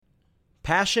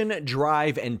Passion,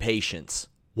 drive, and patience.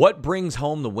 What brings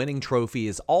home the winning trophy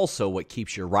is also what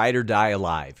keeps your ride or die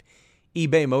alive.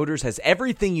 eBay Motors has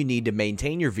everything you need to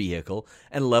maintain your vehicle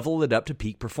and level it up to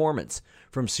peak performance.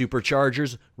 From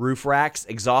superchargers, roof racks,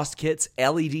 exhaust kits,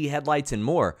 LED headlights, and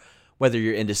more. Whether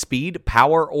you're into speed,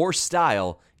 power, or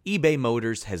style, eBay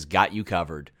Motors has got you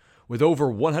covered. With over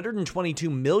 122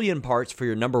 million parts for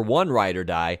your number one ride or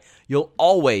die, you'll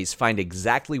always find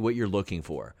exactly what you're looking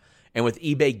for. And with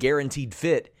eBay Guaranteed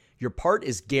Fit, your part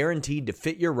is guaranteed to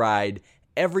fit your ride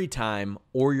every time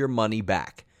or your money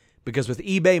back. Because with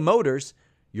eBay Motors,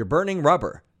 you're burning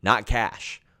rubber, not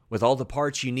cash. With all the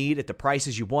parts you need at the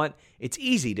prices you want, it's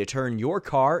easy to turn your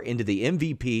car into the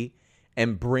MVP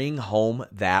and bring home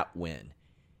that win.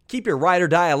 Keep your ride or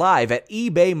die alive at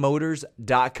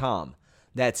ebaymotors.com.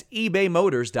 That's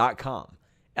ebaymotors.com.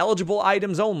 Eligible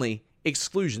items only.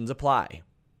 Exclusions apply.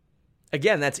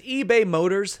 Again, that's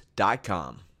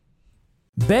ebaymotors.com.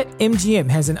 BetMGM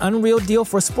has an unreal deal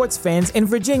for sports fans in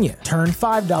Virginia. Turn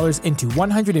 $5 into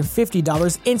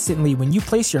 $150 instantly when you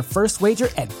place your first wager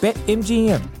at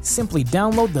BetMGM. Simply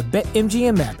download the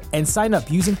BetMGM app and sign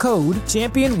up using code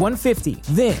Champion150.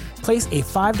 Then, place a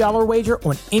 $5 wager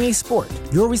on any sport.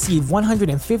 You'll receive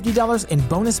 $150 in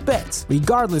bonus bets,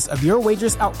 regardless of your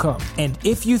wager's outcome. And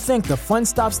if you think the fun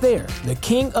stops there, the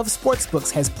King of Sportsbooks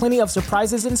has plenty of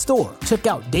surprises in store. Check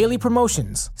out daily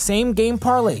promotions, same-game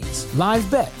parlays, live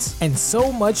bets, and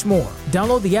so much more.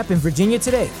 Download the app in Virginia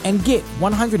today and get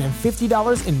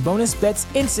 $150 in bonus bets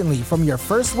instantly from your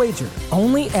first wager.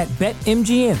 Only at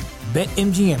BetMGM.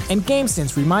 BetMGM and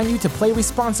GameSense remind you to play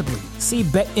responsibly. See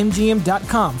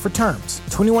BetMGM.com for terms.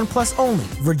 21 plus only.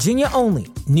 Virginia only.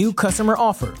 New customer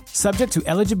offer. Subject to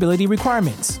eligibility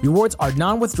requirements. Rewards are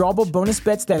non-withdrawable bonus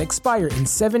bets that expire in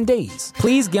 7 days.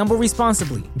 Please gamble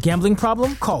responsibly. Gambling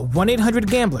problem? Call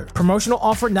 1-800-GAMBLER. Promotional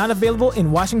offer not available in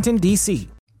Washington, D.C.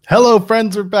 Hello,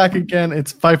 friends. We're back again.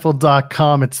 It's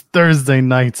Fightful.com. It's Thursday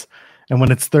night. And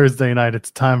when it's Thursday night,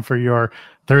 it's time for your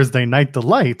Thursday Night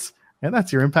Delights. And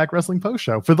that's your Impact Wrestling Post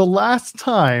Show. For the last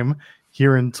time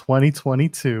here in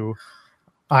 2022,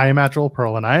 I am at Joel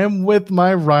Pearl, and I am with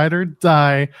my ride or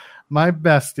die, my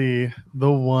bestie,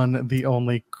 the one, the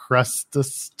only Cresta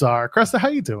Star. Cresta, how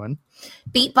you doing?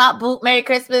 Beat, bop, boot, Merry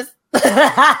Christmas.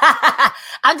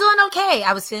 I'm doing okay.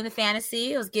 I was feeling the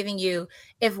fantasy. It was giving you,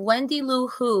 if Wendy Lou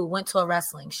Who went to a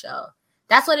wrestling show.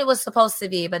 That's what it was supposed to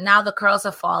be, but now the curls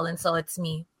have fallen, so it's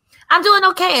me. I'm doing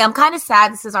okay. I'm kind of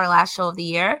sad this is our last show of the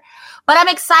year, but I'm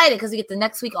excited because we get the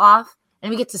next week off and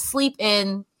we get to sleep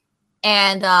in,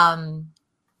 and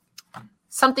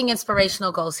something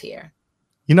inspirational goes here.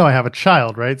 You know I have a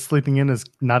child, right? Sleeping in is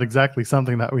not exactly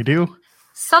something that we do.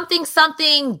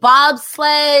 Something,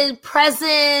 bobsled,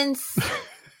 presents.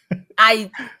 My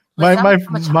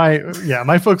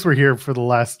folks were here for the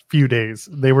last few days.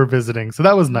 They were visiting, so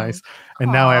that was nice. And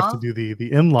Aww. Now I have to do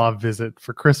the in-law visit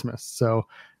for Christmas. So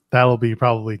that'll be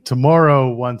probably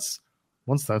tomorrow once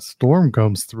that storm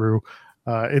comes through.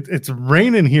 It's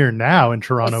raining here now in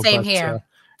Toronto. Same here.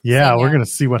 We're going to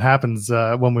see what happens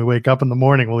when we wake up in the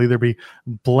morning. We'll either be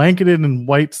blanketed in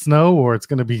white snow or it's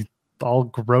going to be all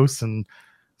gross and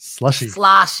slushy.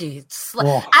 Sloshy.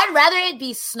 I'd rather it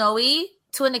be snowy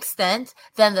to an extent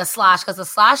than the slosh, because the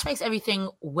slosh makes everything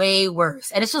way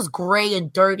worse. And it's just gray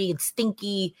and dirty and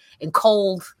stinky and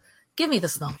cold. Give me the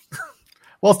snow.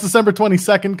 Well, it's December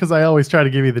 22nd, because I always try to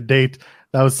give you the date.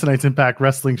 That was tonight's Impact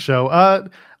Wrestling show.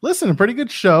 Listen, a pretty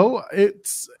good show.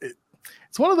 It's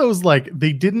one of those, like,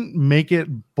 they didn't make it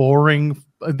boring.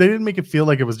 They didn't make it feel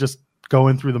like it was just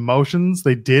going through the motions.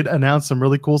 They did announce some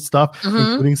really cool stuff,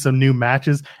 including some new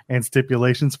matches and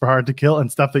stipulations for Hard to Kill and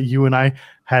stuff that you and I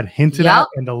had hinted at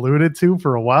and alluded to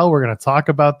for a while. We're going to talk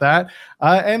about that.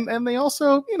 And they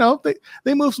also,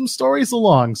 they moved some stories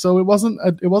along. So it wasn't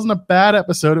a bad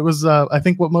episode. It was, I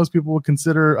think, what most people would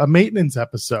consider a maintenance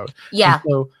episode. Yeah. And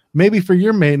so maybe for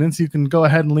your maintenance, you can go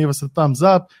ahead and leave us a thumbs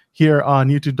up here on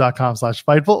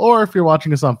youtube.com/Fightful. Or if you're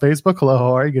watching us on Facebook, hello,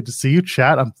 how are you? Good to see you.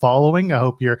 Chat, I'm following. I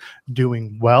hope you're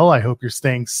doing well. I hope you're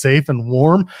staying safe and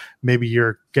warm. Maybe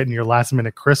you're getting your last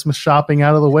minute Christmas shopping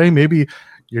out of the way. Maybe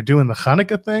you're doing the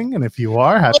Hanukkah thing. And if you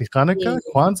are, happy Hanukkah,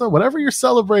 Kwanzaa, whatever you're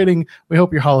celebrating, we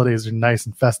hope your holidays are nice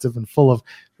and festive and full of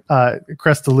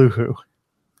Crestaluhu.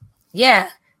 Yeah.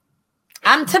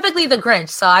 I'm typically the Grinch,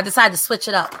 so I decided to switch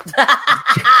it up.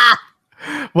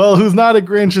 Well, who's not a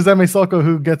Grinch is M.A. Sulko,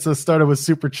 who gets us started with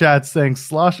Super Chat saying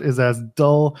Slosh is as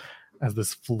dull as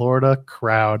this Florida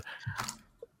crowd.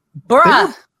 Bruh. They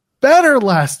were better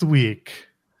last week.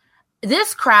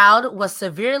 This crowd was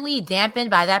severely dampened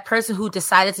by that person who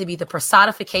decided to be the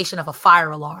personification of a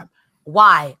fire alarm.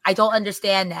 Why? I don't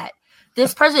understand that.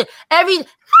 This person,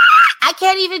 I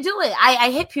can't even do it.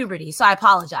 I hit puberty, so I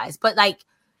apologize. But like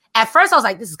at first I was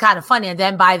like, this is kind of funny. And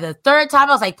then by the third time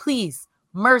I was like, please,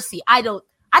 mercy. I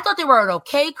thought they were an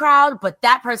okay crowd, but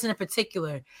that person in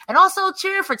particular. And also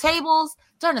cheering for tables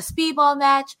during a speedball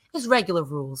match is regular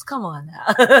rules. Come on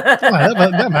now.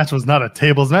 that match was not a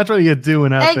tables match. What are you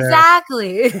doing out there?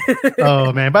 Exactly.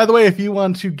 Oh, man. By the way, if you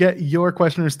want to get your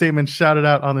question or statement shouted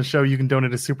out on the show, you can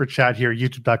donate a super chat here,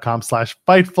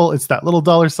 youtube.com/Fightful. It's that little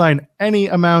 $, any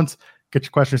amount. Get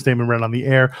your question or statement read on the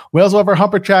air. We also have our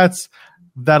Humper Chats.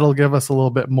 That'll give us a little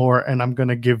bit more, and I'm going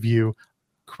to give you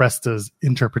Cresta's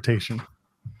interpretation.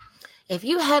 If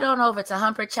you head on over to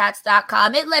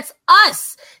humperchats.com, it lets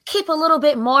us keep a little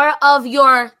bit more of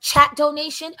your chat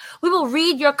donation. We will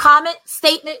read your comment,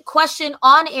 statement, question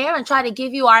on air and try to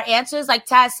give you our answers. Like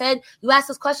Taz said, you ask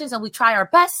us questions and we try our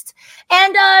best.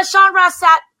 And Sean Ross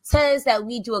says that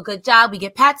we do a good job. We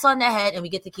get pats on the head and we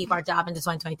get to keep our job into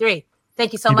 2023.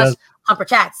 Thank you so much, Humper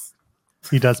Chats.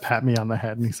 He does pat me on the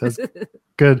head and he says,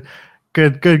 good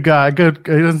guy. Good.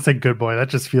 He doesn't say good boy. That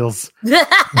just feels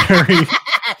very...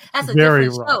 That's a very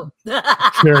different wrong. show.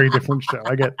 Very different show.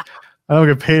 I don't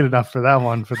get paid enough for that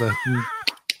one.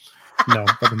 No,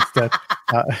 but instead,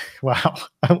 wow.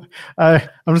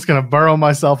 I'm just gonna burrow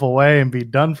myself away and be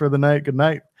done for the night. Good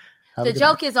night. The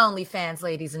joke is OnlyFans,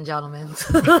 ladies and gentlemen.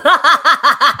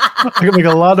 I can make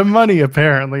a lot of money.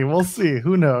 Apparently, we'll see.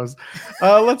 Who knows?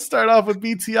 Let's start off with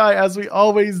BTI as we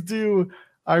always do.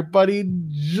 Our buddy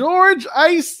George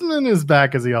Iceman is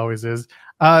back as he always is.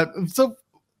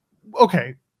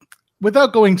 Okay,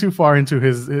 without going too far into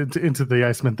the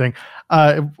Iceman thing,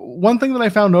 one thing that I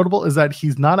found notable is that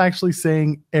he's not actually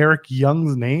saying Eric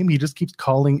Young's name. He just keeps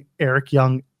calling Eric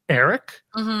Young Eric.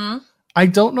 Mm-hmm. I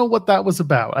don't know what that was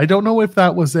about. I don't know if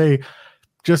that was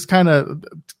just kind of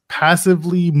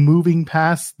passively moving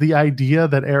past the idea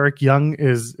that Eric Young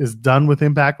is done with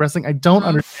Impact Wrestling. I don't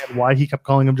understand why he kept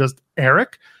calling him just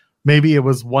Eric. Maybe it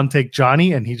was one take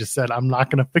Johnny and he just said, I'm not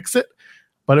going to fix it.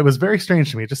 But it was very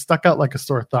strange to me. It just stuck out like a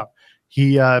sore thumb.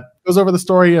 He goes over the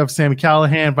story of Sami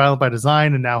Callihan, Violent by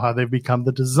Design, and now how they've become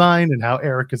the Design, and how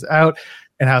Eric is out,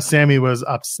 and how Sami was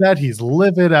upset. He's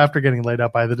livid after getting laid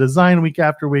out by the Design week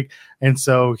after week, and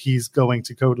so he's going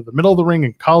to go to the middle of the ring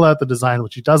and call out the Design,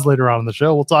 which he does later on in the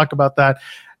show. We'll talk about that.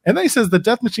 And then he says the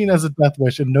Death Machine has a death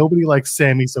wish, and nobody likes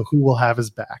Sami, so who will have his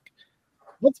back?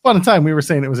 Once upon a time, we were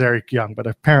saying it was Eric Young, but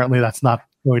apparently that's not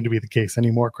going to be the case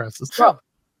anymore, Chris.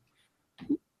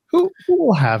 Who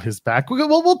will have his back? We're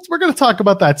going to talk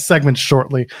about that segment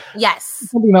shortly. Yes.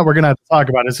 Something that we're going to have to talk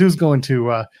about is who's going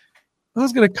to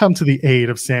come to the aid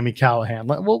of Sami Callihan.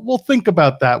 We'll think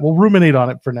about that. We'll ruminate on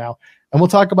it for now, and we'll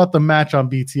talk about the match on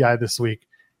BTI this week.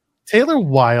 Taylor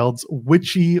Wilde's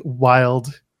witchy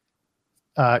wild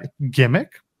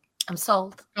gimmick. I'm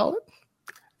sold. Call it.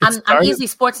 I'm easily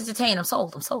sports entertained. I'm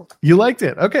sold. You liked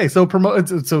it. Okay. So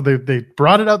they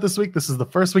brought it out this week. This is the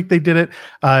first week they did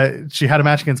it. She had a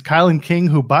match against Kylan King,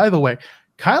 who, by the way,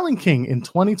 Kylan King in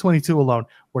 2022 alone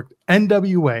worked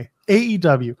NWA,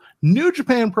 AEW, New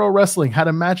Japan Pro Wrestling, had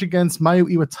a match against Mayu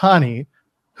Iwatani,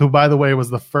 who, by the way,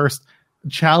 was the first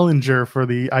challenger for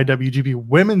the IWGP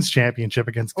Women's Championship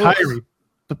against Kairi.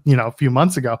 A few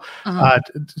months ago.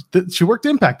 She worked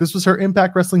Impact. This was her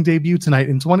Impact Wrestling debut tonight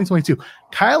in 2022.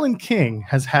 Kylan King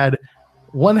has had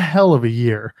one hell of a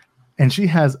year, and she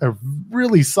has a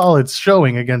really solid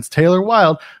showing against Taylor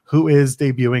Wilde, who is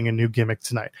debuting a new gimmick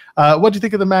tonight. What do you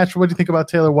think of the match? What do you think about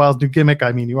Taylor Wilde's new gimmick?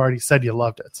 I mean, you already said you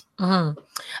loved it.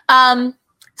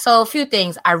 So a few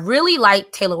things. I really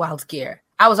like Taylor Wilde's gear.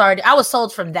 I was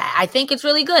sold from that. I think it's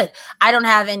really good. I don't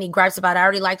have any gripes about it. I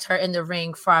already liked her in the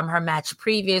ring from her match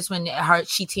previous when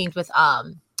she teamed with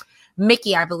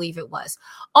Mickey, I believe it was.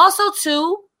 Also,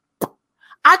 too,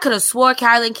 I could have swore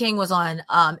Kylan King was on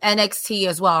NXT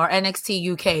as well, or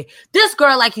NXT UK. This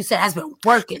girl, like you said, has been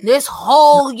working this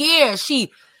whole year.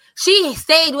 She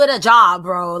stayed with a job,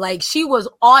 bro. Like, she was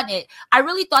on it. I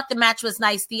really thought the match was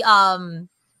nice.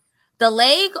 The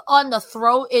leg on the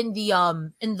throat in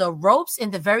the ropes in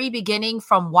the very beginning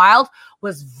from Wild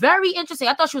was very interesting.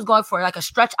 I thought she was going for like a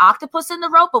stretch octopus in the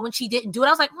rope, but when she didn't do it, I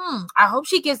was like, I hope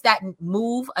she gives that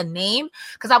move a name,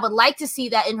 because I would like to see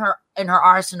that in her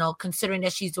arsenal, considering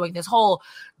that she's doing this whole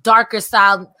darker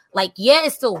style. Like, yeah,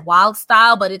 it's still Wild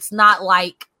style, but it's not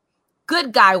like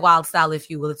good guy Wild style, if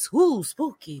you will. It's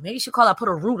spooky. Maybe you should call that put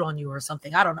a root on you or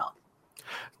something. I don't know.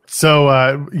 So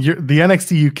the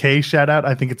NXT UK shout out,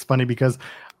 I think it's funny because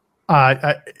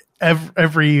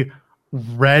every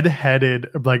redheaded,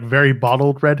 like very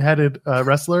bottled redheaded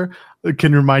wrestler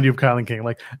can remind you of Kylan King.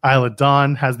 Like Isla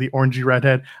Dawn has the orangey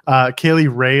redhead.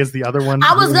 Kaylee Ray is the other one.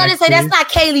 I was gonna say that's not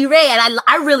Kaylee Ray, and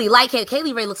I really like it.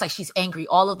 Kaylee Ray looks like she's angry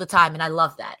all of the time, and I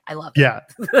love that. I love it. Yeah,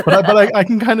 but I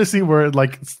can kind of see where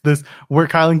where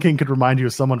Kylan King could remind you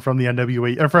of someone from the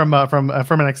NWA or from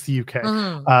NXT UK.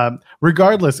 Mm-hmm.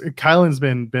 Regardless, Kylan's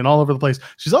been all over the place.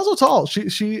 She's also tall.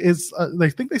 She is. I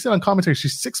think they said on commentary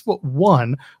she's 6'1",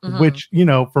 mm-hmm. which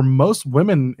for most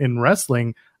women in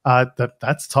wrestling.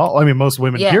 That's tall. I mean, most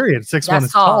women, period. 6'1"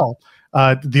 is tall.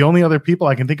 The only other people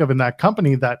I can think of in that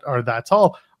company that are that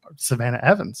tall are Savannah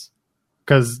Evans,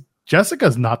 because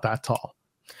Jessica's not that tall.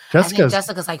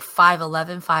 Jessica's like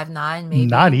 5'11", 5'9", maybe.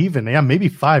 Not even. Yeah, maybe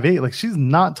 5'8". Like she's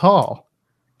not tall.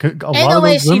 A lot of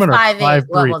those women are 5'3".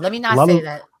 Well, let me not say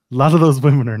that. A lot of those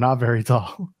women are not very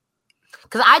tall.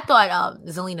 Because I thought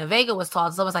Zelina Vega was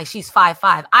tall. So I was like, she's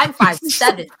 5'5". I'm 5'7". She's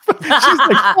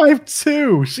like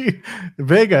 5'2".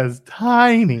 Vega's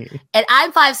tiny. And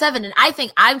I'm 5'7", and I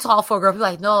think I'm tall for a girl. People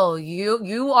are like, no,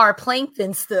 you are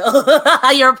plankton still.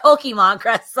 You're a Pokemon,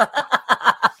 Cressa.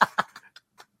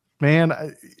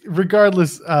 Man,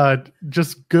 regardless,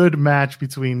 just good match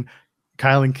between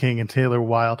Kylan King and Taylor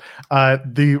Wilde.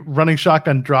 The running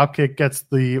shotgun dropkick gets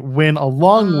the win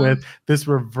along with this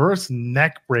reverse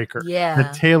neck breaker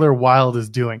that Taylor Wilde is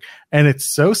doing. And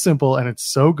it's so simple and it's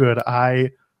so good. I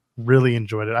really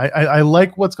enjoyed it. I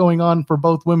like what's going on for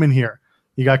both women here.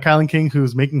 You got Kylan King,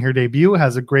 who's making her debut,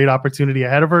 has a great opportunity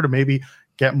ahead of her to maybe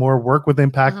get more work with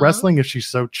Impact Wrestling if she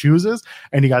so chooses.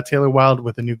 And you got Taylor Wilde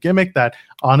with a new gimmick that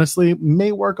honestly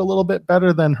may work a little bit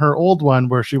better than her old one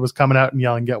where she was coming out and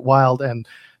yelling, "Get wild." And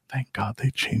thank God they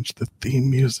changed the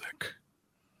theme music.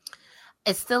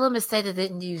 It's still a mistake that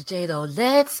didn't use J though.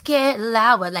 Let's get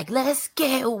loud, like let's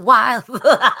get wild.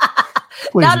 That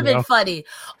would have been funny.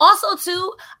 Also,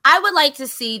 too, I would like to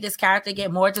see this character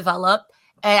get more developed.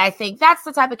 And I think that's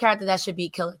the type of character that should be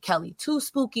Killer Kelly. Two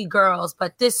spooky girls,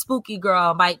 but this spooky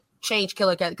girl might change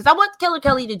Killer Kelly. Because I want Killer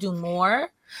Kelly to do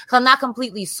more. Because I'm not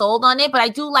completely sold on it, but I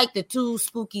do like the two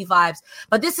spooky vibes.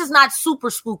 But this is not super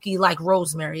spooky like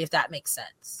Rosemary, if that makes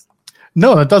sense.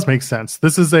 No, that does make sense.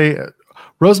 This is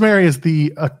Rosemary is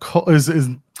the occult. Is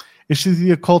she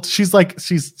the occult?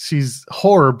 She's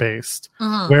horror based,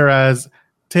 whereas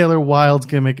Taylor Wilde's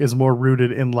gimmick is more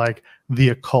rooted in like the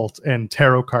occult and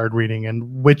tarot card reading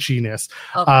and witchiness.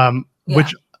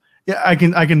 Which I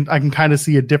can kind of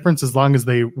see a difference as long as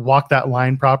they walk that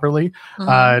line properly.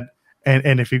 And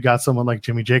if you've got someone like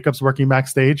Jimmy Jacobs working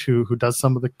backstage who does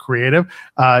some of the creative,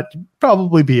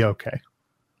 probably be okay.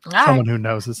 Someone who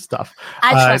knows his stuff.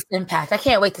 I trust Impact. I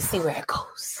can't wait to see where it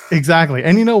goes. Exactly.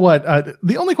 And you know what?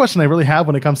 The only question I really have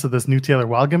when it comes to this new Taylor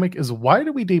Wilde gimmick is why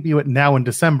do we debut it now in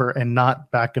December and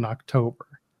not back in October?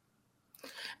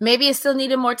 Maybe it still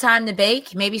needed more time to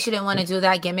bake. Maybe she didn't want to do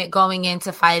that gimmick going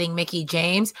into fighting Mickie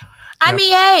James. I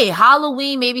mean, hey,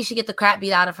 Halloween, maybe she get the crap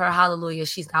beat out of her. Hallelujah.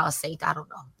 She's now a saint. I don't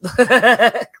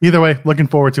know. Either way, looking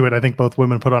forward to it. I think both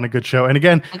women put on a good show. And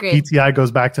again, Agreed. BTI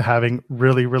goes back to having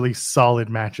really, really solid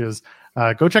matches.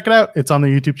 Go check it out. It's on the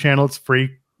YouTube channel. It's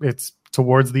free. It's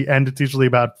towards the end. It's usually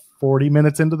about 40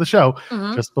 minutes into the show,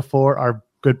 just before our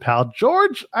good pal,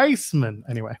 George Iceman.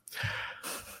 Anyway.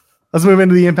 Let's move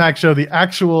into the Impact show, the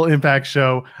actual Impact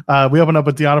show. We open up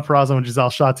with Deonna Purrazzo and Giselle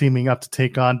Shaw teaming up to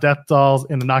take on Death Dolls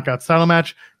in the Knockouts title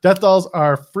match. Death Dolls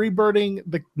are freebirding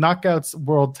the Knockouts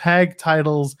World Tag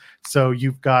titles. So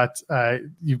you've got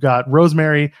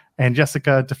Rosemary and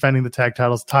Jessica defending the tag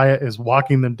titles. Taya is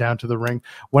walking them down to the ring.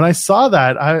 When I saw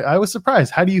that, I was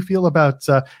surprised. How do you feel about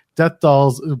Death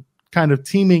Dolls kind of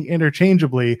teaming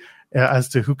interchangeably as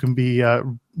to who can be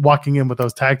walking in with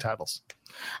those tag titles?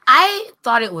 I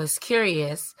thought it was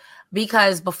curious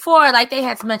because before, like they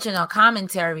had mentioned on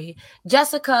commentary,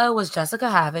 Jessica was Jessica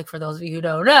Havoc, for those of you who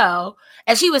don't know,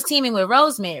 and she was teaming with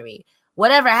Rosemary.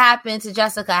 Whatever happened to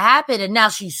Jessica happened, and now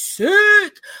she's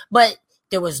sick, but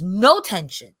there was no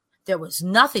tension. There was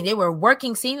nothing. They were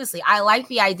working seamlessly. I like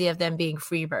the idea of them being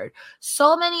Freebird.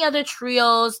 So many other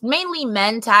trios, mainly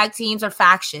men tag teams or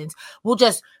factions,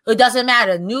 it doesn't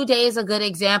matter. New Day is a good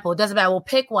example. It doesn't matter. We'll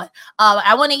pick one.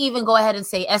 I want to even go ahead and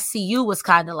say SCU was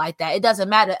kind of like that. It doesn't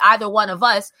matter. Either one of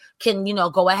us can,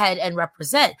 go ahead and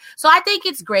represent. So I think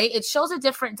it's great. It shows a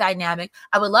different dynamic.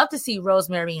 I would love to see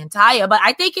Rosemary and Taya, but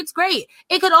I think it's great.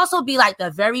 It could also be like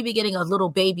the very beginning of little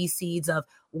baby seeds of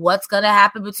what's going to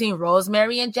happen between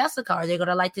Rosemary and Jessica. Are they going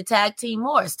to like to tag team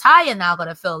more? Is Taya now going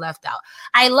to feel left out?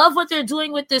 I love what they're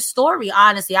doing with this story,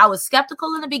 honestly. I was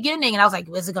skeptical in the beginning, and I was like,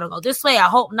 is it going to go this way? I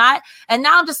hope not. And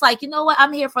now I'm just like, you know what?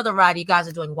 I'm here for the ride. You guys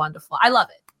are doing wonderful. I love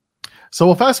it. So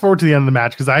we'll fast forward to the end of the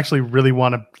match because I actually really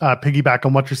want to piggyback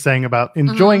on what you're saying about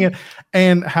enjoying it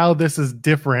and how this is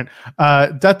different.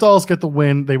 Death Dolls get the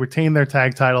win. They retain their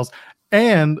tag titles.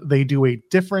 And they do a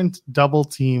different double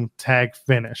team tag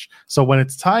finish. So when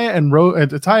it's Taya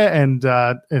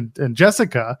and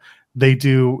Jessica, they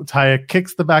do Taya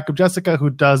kicks the back of Jessica, who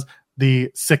does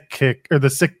the sick kick or the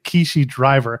sick Kishi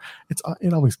driver.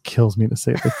 It always kills me to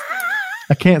say this.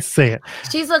 I can't say it.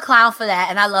 She's a clown for that,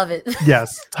 and I love it.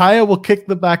 Yes, Taya will kick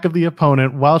the back of the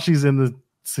opponent while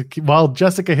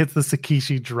Jessica hits the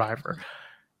Sakishi driver.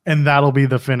 And that'll be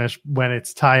the finish when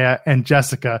it's Taya and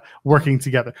Jessica working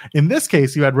together. In this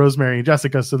case, you had Rosemary and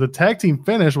Jessica. So the tag team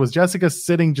finish was Jessica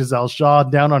sitting Giselle Shaw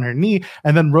down on her knee,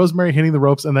 and then Rosemary hitting the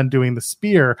ropes and then doing the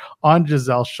spear on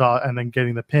Giselle Shaw and then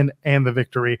getting the pin and the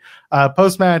victory.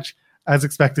 Post-match, as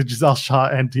expected, Giselle Shaw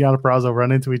and Deonna Purrazzo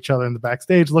run into each other in the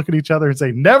backstage, look at each other and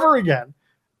say, "Never again."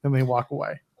 And they walk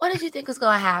away. What did you think was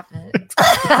going to happen?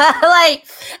 Like,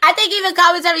 I think even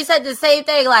commentary said the same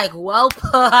thing. Like, well,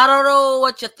 I don't know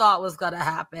what you thought was going to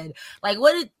happen. Like,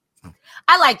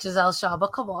 I like Giselle Shaw,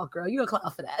 but come on, girl. You're a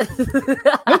clown for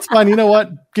that. That's fine. You know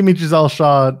what? Give me Giselle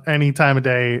Shaw any time of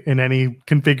day in any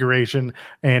configuration,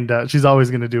 and she's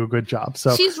always going to do a good job.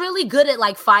 So she's really good at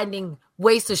like finding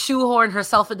ways to shoehorn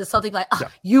herself into something like,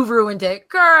 you ruined it,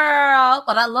 girl.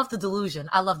 But I love the delusion.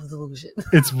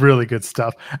 It's really good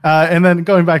stuff. And then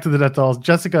going back to the Death Dolls,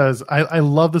 Jessica's, I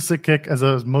love the sick kick as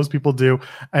most people do.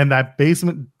 And that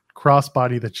basement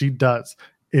crossbody that she does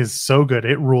is so good.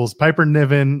 It rules. Piper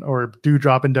Niven or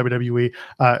Dewdrop in WWE,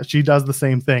 she does the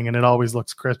same thing and it always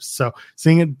looks crisp. So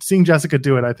seeing Jessica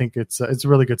do it, I think it's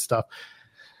really good stuff.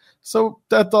 So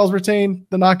Death Dolls retain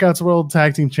the Knockouts World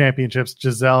Tag Team Championships.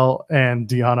 Giselle and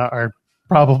Deonna are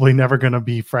probably never going to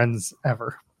be friends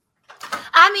ever.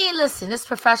 I mean, listen, it's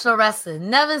professional wrestling.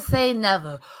 Never say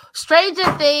never.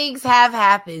 Stranger things have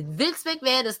happened. Vince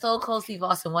McMahon and Stone Cold Steve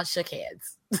Austin once shook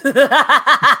hands.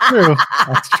 True.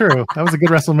 That's true. That was a good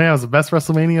WrestleMania. It was the best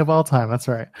WrestleMania of all time. That's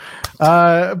right.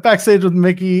 Backstage with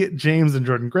Mickey, James, and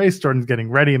Jordan Grace. Jordan's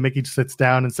getting ready, and Mickey sits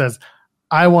down and says,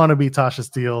 "I want to be Tasha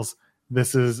Steelz.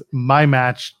 This is my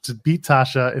match to beat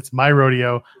Tasha. It's my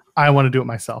rodeo. I want to do it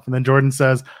myself." And then Jordan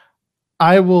says,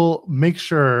 "I will make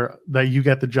sure that you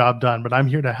get the job done, but I'm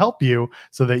here to help you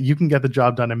so that you can get the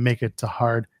job done and make it to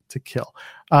Hard to Kill."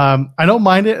 I don't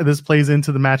mind it. This plays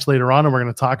into the match later on, and we're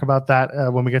going to talk about that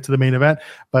when we get to the main event.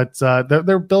 But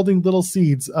they're building little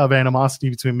seeds of animosity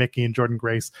between Mickey and Jordan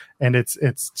Grace, and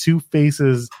it's two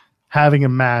faces having a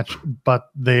match,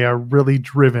 but they are really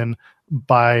driven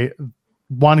by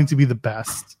wanting to be the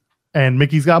best, and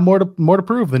Mickey's got more to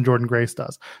prove than Jordan Grace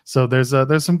does. So there's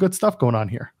some good stuff going on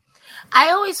here.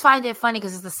 I always find it funny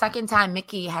because it's the second time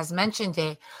Mickey has mentioned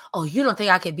it. Oh, you don't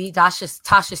think I could beat Tasha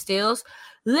Steelz?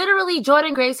 Literally,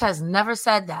 Jordan Grace has never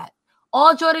said that.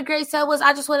 All Jordan Grace said was,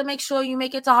 "I just want to make sure you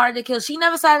make it to Hard to Kill." She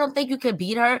never said, "I don't think you could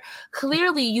beat her."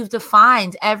 Clearly, you've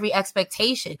defined every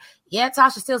expectation. Yeah,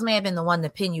 Tasha Steelz may have been the one to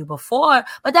pin you before,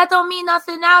 but that don't mean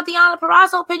nothing now. Deonna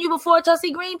Purrazzo pinned you before.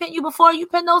 Chelsea Green pinned you before. You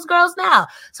pin those girls now.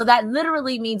 So that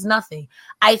literally means nothing.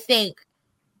 I think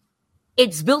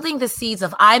it's building the seeds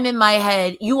of, I'm in my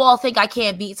head. You all think I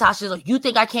can't beat Tasha, or you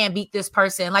think I can't beat this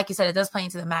person. Like you said, it does play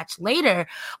into the match later.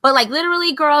 But like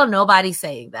literally, girl, nobody's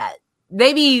saying that.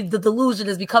 Maybe the delusion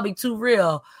is becoming too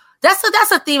real. That's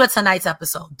a theme of tonight's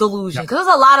episode, delusion. Because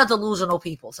there's a lot of delusional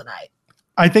people tonight.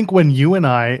 I think when you and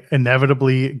I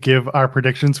inevitably give our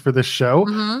predictions for this show,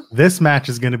 this match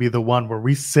is going to be the one where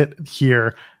we sit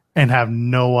here and have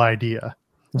no idea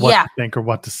what to think or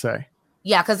what to say.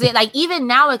 Yeah, because like even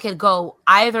now it could go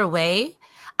either way.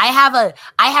 I have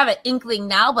an inkling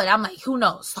now, but I'm like, who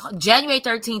knows? January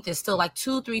 13th is still like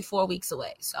 2, 3, 4 weeks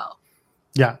away. So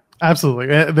yeah. Absolutely.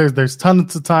 There's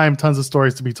tons of time, tons of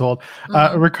stories to be told.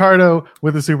 Ricardo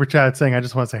with a super chat saying, "I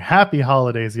just want to say happy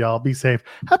holidays, y'all. Be safe."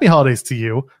 Happy holidays to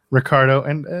you, Ricardo,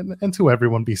 and to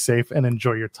everyone. Be safe and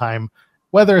enjoy your time,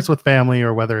 whether it's with family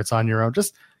or whether it's on your own.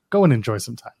 Just go and enjoy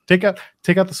some time. Take out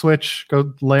the Switch,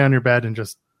 go lay on your bed and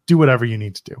just do whatever you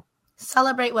need to do.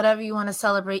 Celebrate whatever you want to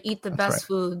celebrate. Eat the best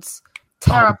foods.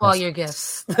 Tear up all your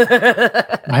gifts.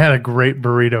 I had a great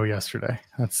burrito yesterday.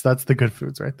 That's the good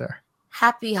foods right there.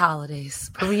 Happy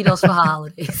holidays. Burritos for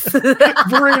holidays.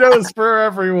 Burritos for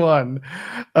everyone.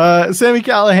 Sami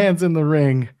Callihan's in the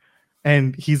ring,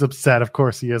 and he's upset. Of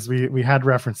course he is. We had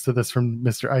reference to this from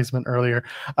Mr. Iceman earlier.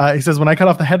 He says, "When I cut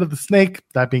off the head of the snake,"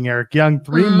 that being Eric Young,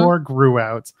 3 more grew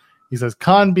out. He says,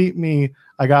 "Khan beat me.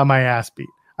 I got my ass beat.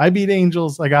 I beat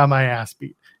Angels. I got my ass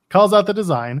beat." Calls out the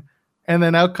design, And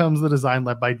then out comes the design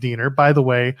led by Diener. By the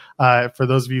way, for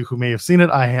those of you who may have seen it,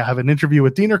 I have an interview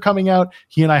with Diener coming out.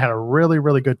 He and I had a really,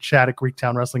 really good chat at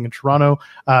Greektown Wrestling in Toronto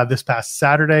this past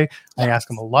Saturday. I asked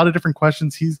him a lot of different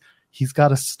questions. He's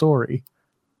got a story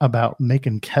about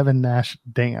making Kevin Nash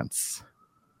dance.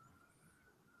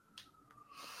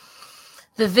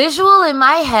 The visual in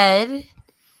my head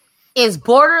is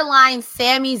borderline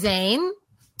Sami Zayn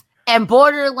and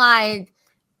borderline,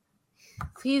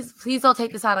 please don't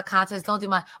take this out of context. Don't do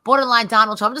my borderline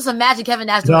Donald Trump. Just imagine Kevin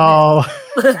Nash doing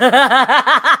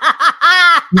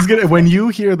this. When you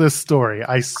hear this story,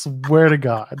 I swear to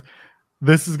God,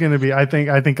 this is going to be, I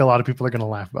think a lot of people are going to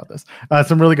laugh about this.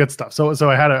 Some really good stuff. So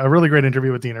I had a really great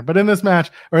interview with Diener, but in this match,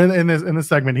 or in this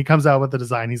segment, he comes out with the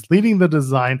design. He's leading the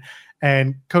design,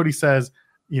 and Cody says,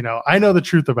 I know the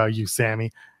truth about you,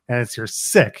 Sammy, and it's you're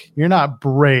sick. You're not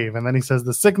brave. And then he says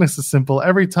the sickness is simple.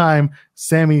 Every time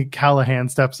Sami Callihan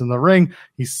steps in the ring,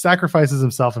 he sacrifices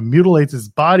himself and mutilates his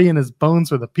body and his bones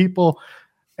for the people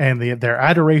and their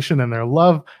adoration and their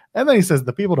love. And then he says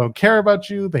the people don't care about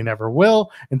you. They never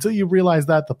will. Until you realize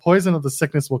that the poison of the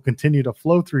sickness will continue to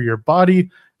flow through your body.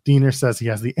 Diener says he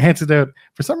has the antidote.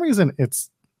 For some reason, it's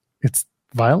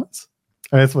violence.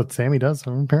 That's what Sammy does.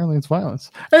 So apparently it's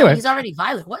violence. Anyway. He's already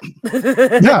violent. What?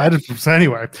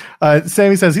 Anyway.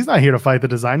 Sammy says he's not here to fight the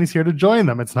design. He's here to join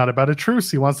them. It's not about a truce.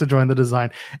 He wants to join the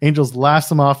design. Angels laughs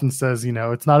him off and says,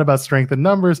 it's not about strength and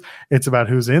numbers. It's about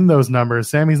who's in those numbers.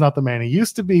 Sammy's not the man he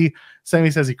used to be. Sammy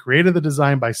says he created the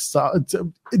design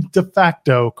de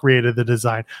facto created the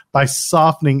design by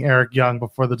softening Eric Young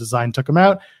before the design took him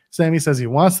out. Sammy says he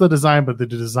wants the design, but the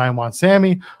design wants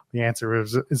Sammy. The answer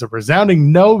is a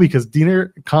resounding no, because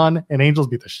Diener, Khan, and Angels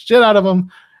beat the shit out of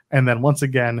him. And then once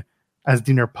again, as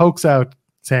Diener pokes out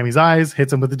Sammy's eyes,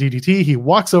 hits him with the DDT, he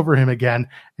walks over him again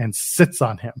and sits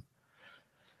on him.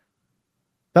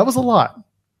 That was a lot.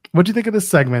 What do you think of this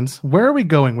segment? Where are we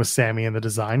going with Sammy and the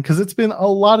design? Because it's been a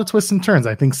lot of twists and turns.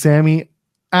 I think Sammy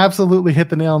absolutely hit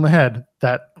the nail on the head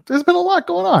that there's been a lot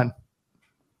going on.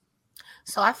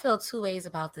 So I feel two ways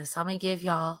about this. I'm going to give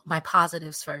y'all my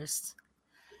positives first.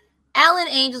 Alan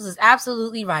Angels is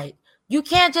absolutely right. You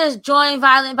can't just join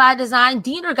Violent by Design.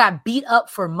 Diener got beat up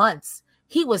for months.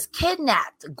 He was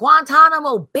kidnapped,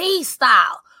 Guantanamo Bay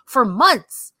style, for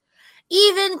months.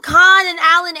 Even Khan and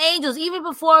Alan Angels, even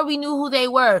before we knew who they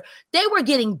were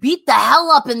getting beat the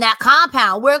hell up in that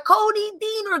compound where Cody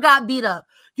Diener got beat up.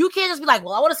 You can't just be like,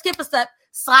 well, I want to skip a step.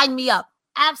 Sign me up.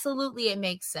 Absolutely, it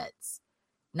makes sense.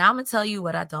 Now I'm going to tell you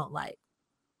what I don't like.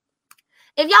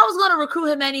 If y'all was going to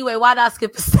recruit him anyway, why not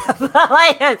skip a step? Y'all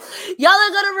are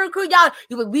going to recruit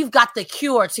y'all. We've got the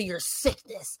cure to your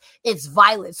sickness. It's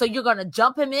violent. So you're going to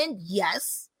jump him in?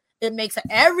 Yes. It makes it.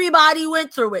 Everybody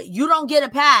went through it. You don't get a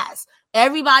pass.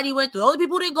 Everybody went through. The only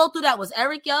people who didn't go through that was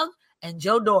Eric Young and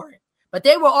Joe Doran. But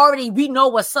they were already, we know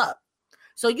what's up.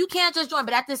 So you can't just join.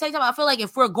 But at the same time, I feel like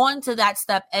if we're going to that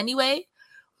step anyway,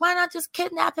 why not just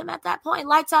kidnap him at that point?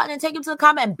 Lights out and then take him to the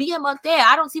combat and beat him up there.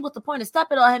 I don't see what the point of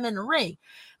stepping on him in the ring.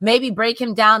 Maybe break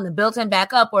him down and build him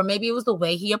back up, or maybe it was the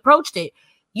way he approached it.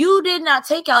 You did not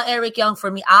take out Eric Young for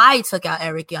me. I took out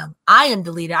Eric Young. I am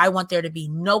the leader. I want there to be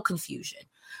no confusion.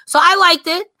 So I liked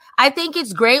it. I think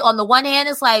it's great. On the one hand,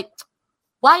 it's like,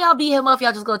 why y'all beat him up if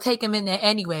y'all just go take him in there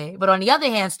anyway? But on the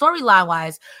other hand,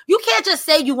 storyline-wise, you can't just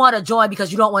say you want to join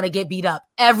because you don't want to get beat up.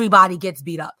 Everybody gets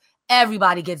beat up.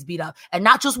 Everybody gets beat up. And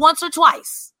not just once or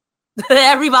twice.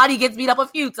 Everybody gets beat up a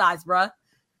few times, bruh.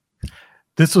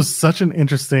 This was such an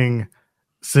interesting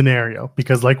scenario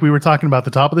because like we were talking about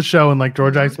the top of the show, and like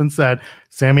George Iceman said,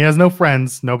 Sammy has no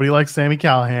friends. Nobody likes Sami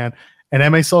Callihan. And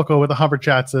M.A. Solko with a Humber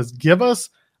Chat says, give us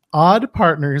odd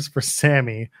partners for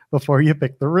Sammy before you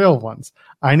pick the real ones.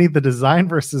 I need the design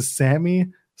versus Sammy,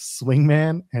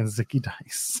 Swingman, and Zicky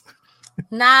Dice.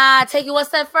 Nah, take it one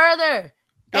step further.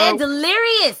 And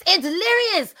delirious.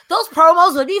 Those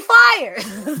promos would be fire.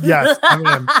 Yes, I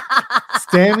mean,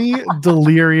 Sammy,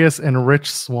 Delirious, and Rich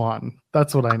Swann.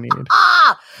 That's what I need.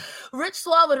 Rich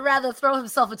Swann would rather throw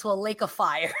himself into a lake of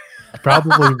fire.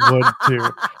 Probably would too.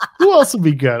 Who else would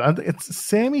be good? It's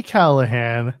Sami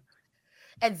Callihan.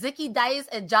 And Zicky Dice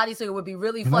and Johnny Singer would be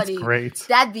really funny. That's great.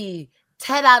 That'd be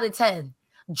 10 out of 10.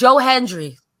 Joe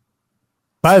Hendry.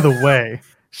 By the way,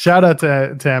 shout out to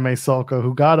M.A. Solko,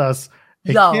 who got us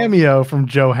a cameo from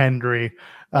Joe Hendry.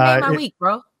 Made my week,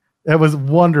 bro. It was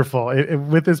wonderful.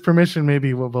 With his permission,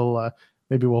 maybe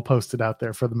we'll post it out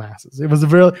there for the masses. It was a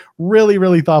really, really,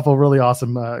 really thoughtful, really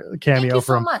awesome cameo. Thank you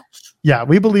so much. Yeah,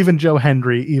 we believe in Joe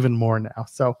Hendry even more now.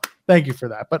 So thank you for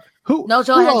that. But no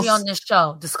Joe Hendry on this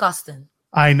show? Disgusting.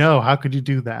 I know. How could you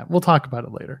do that? We'll talk about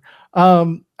it later.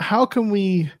 How can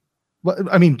we Well,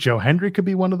 I mean, Joe Hendry could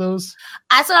be one of those.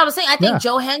 That's what I was saying. I think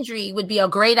Joe Hendry would be a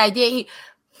great idea.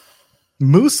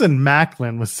 Moose and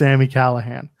Macklin with Sami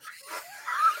Callihan.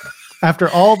 After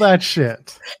all that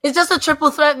shit. It's just a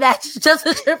triple threat match. Just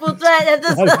a triple threat.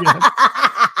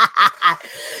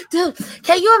 Dude,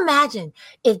 can you imagine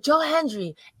if Joe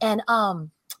Hendry and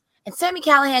Sami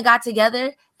Callihan got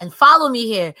together and follow me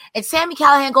here, and Sami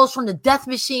Callihan goes from the death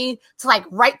machine to like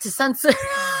right to censor.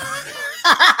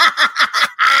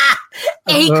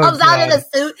 And he comes out in a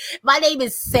suit. My name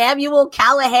is Samuel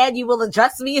Callahan. You will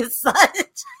address me as such.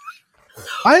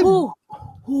 Ooh.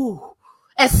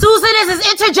 And Susan is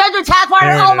his intergender tag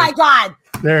partner. Oh my God.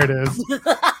 There it is.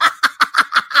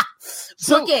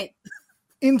 So,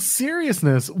 in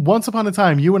seriousness, once upon a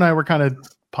time, you and I were kind of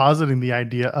positing the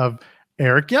idea of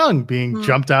Eric Young being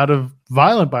jumped out of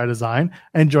Violent by Design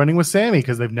and joining with Sami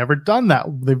because they've never done that.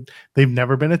 They've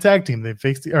never been a tag team. They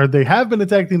have been a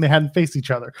tag team. They hadn't faced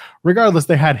each other. Regardless,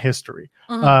 they had history.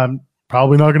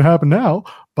 Probably not going to happen now.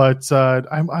 But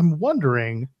I'm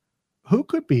wondering who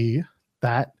could be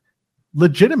that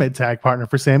legitimate tag partner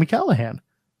for Sami Callihan.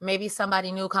 Maybe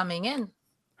somebody new coming in.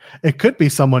 It could be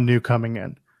someone new coming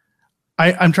in.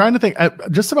 I'm trying to think.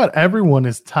 Just about everyone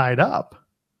is tied up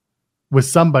with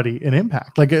somebody in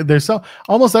Impact. Like there's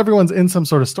almost everyone's in some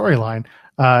sort of storyline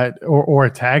or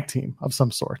a tag team of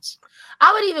some sorts.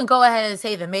 I would even go ahead and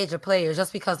say the major players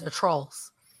just because they're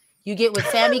trolls. You get with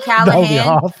Sami Callihan. That would be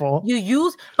awful.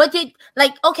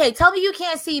 Tell me you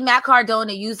can't see Matt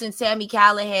Cardona using Sami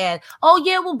Callihan. Oh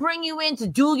yeah, we'll bring you in to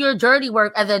do your dirty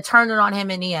work and then turn it on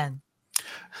him in the end.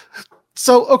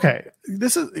 So, okay,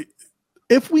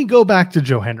 if we go back to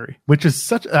Joe Hendry, which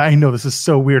is I know this is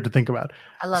so weird to think about.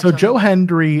 I love Joe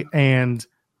Hendry and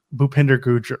Bhupinder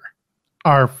Gujjar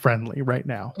are friendly right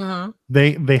now.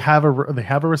 Mm-hmm. They have a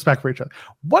respect for each other.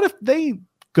 What if they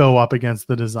go up against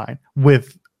the Design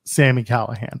with Sami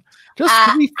Callihan?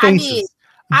 Just three faces.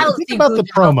 Think about the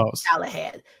promos.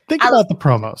 Think about the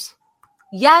promos.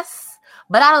 Yes,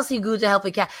 but I don't see Gujjar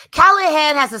helping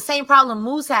Callihan has the same problem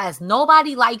Moose has.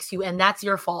 Nobody likes you, and that's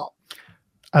your fault.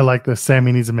 I like this.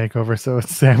 Sami needs a makeover, so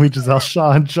it's Sami, Giselle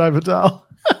Shaw, and Jai Vidal.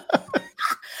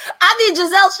 I mean,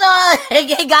 Giselle Shaw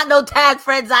ain't got no tag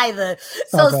friends either.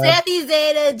 So Sami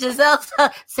Zayn and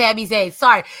Sami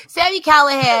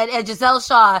Callihan and Giselle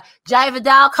Shaw, Jai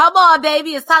Vidal, come on,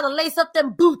 baby. It's time to lace up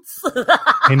them boots.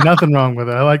 Ain't nothing wrong with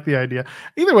it. I like the idea.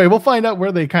 Either way, we'll find out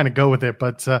where they kind of go with it.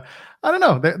 But I don't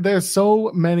know. There's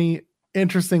so many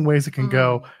interesting ways it can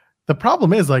go. The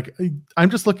problem is, like,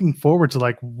 I'm just looking forward to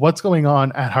like what's going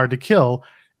on at Hard to Kill,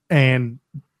 and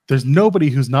there's nobody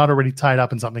who's not already tied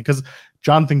up in something, because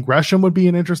Jonathan Gresham would be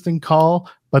an interesting call,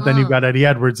 but then you've got Eddie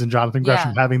Edwards and Jonathan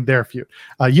Gresham having their feud.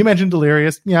 You mentioned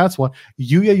Delirious. Yeah, that's one.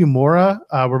 Yuya Uemura,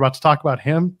 we're about to talk about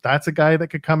him. That's a guy that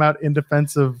could come out in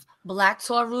defense of Black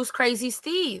Taurus Crazy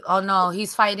Steve. Oh, no,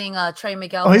 he's fighting Trey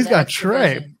Miguel. Oh, he's got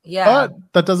Trey. Division. Yeah. But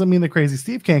that doesn't mean that Crazy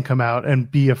Steve can't come out and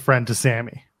be a friend to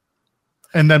Sami.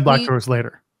 And then Black Taurus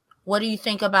later. What do you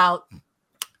think about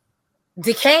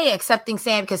Decay accepting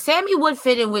Sami? Because Sami would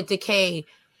fit in with Decay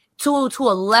to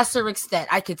a lesser extent.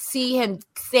 I could see him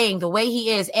staying the way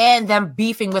he is and them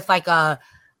beefing with like a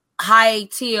high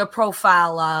tier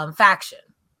profile faction.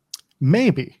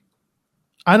 Maybe.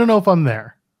 I don't know if I'm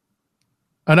there.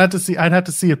 I'd have to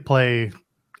see it play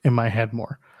in my head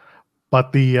more.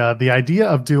 But the idea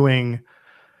of doing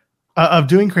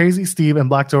Crazy Steve and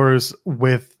Black Taurus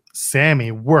with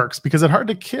Sami works, because at Hard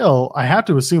to Kill, I have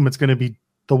to assume it's going to be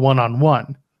the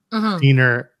one-on-one,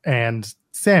 Diener and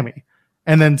Sami.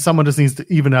 And then someone just needs to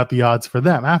even out the odds for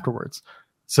them afterwards.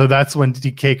 So that's when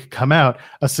DK could come out,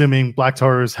 assuming Black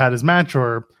Taurus had his match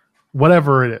or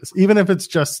whatever it is. Even if it's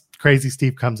just Crazy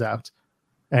Steve comes out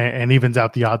and evens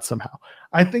out the odds somehow.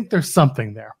 I think there's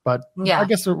something there, but I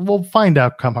guess we'll find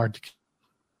out come Hard to Kill.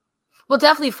 We'll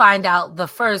definitely find out I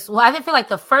feel like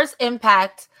the first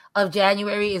Impact of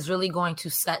January is really going to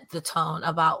set the tone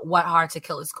about what Hard to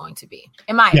Kill is going to be,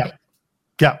 in my opinion.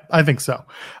 Yeah, I think so.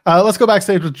 Let's go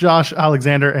backstage with Josh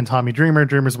Alexander and Tommy Dreamer.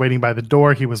 Dreamer's waiting by the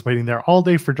door. He was waiting there all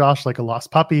day for Josh like a lost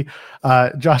puppy.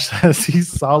 Josh says he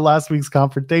saw last week's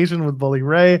confrontation with Bully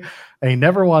Ray, and he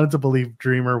never wanted to believe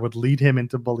Dreamer would lead him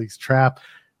into Bully's trap.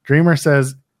 Josh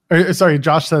says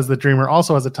that Dreamer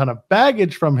also has a ton of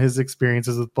baggage from his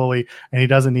experiences with Bully, and he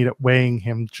doesn't need it weighing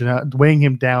him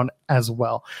down as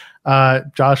well.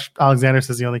 Josh Alexander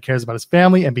says he only cares about his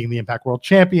family and being the Impact World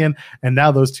Champion, and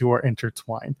now those two are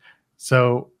intertwined.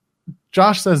 So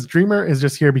Josh says Dreamer is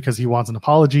just here because he wants an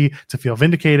apology to feel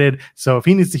vindicated. So if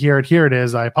he needs to hear it, here it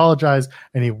is. I apologize.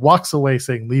 And he walks away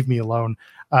saying, leave me alone.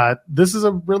 This is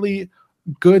a really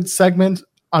good segment.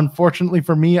 Unfortunately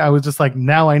for me, I was just like,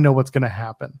 now I know what's going to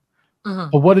happen.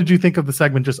 But what did you think of the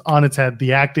segment just on its head,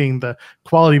 the acting, the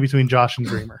quality between Josh and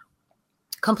Dreamer?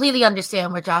 Completely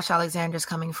understand where Josh Alexander's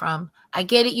coming from. I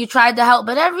get it. You tried to help,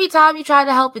 but every time you try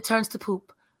to help, it turns to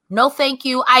poop. No, thank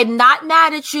you. I'm not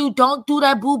mad at you. Don't do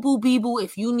that boo-boo bee-boo.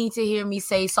 If you need to hear me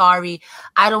say sorry,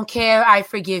 I don't care. I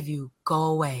forgive you. Go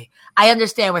away. I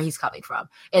understand where he's coming from.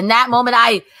 In that moment,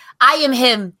 I am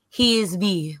him. He is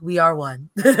me. We are one.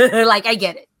 Like, I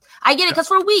get it. I get it, because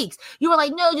for weeks, you were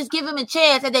like, no, just give him a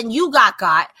chance, and then you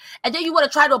got. And then you want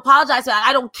to try to apologize.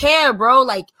 I don't care, bro.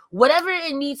 Like, whatever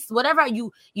it needs, whatever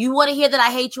you want to hear that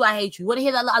I hate you, I hate you. You want to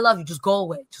hear that I love you, just go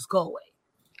away. Just go away.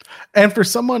 And for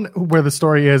someone where the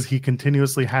story is he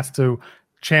continuously has to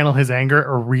channel his anger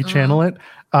or rechannel it,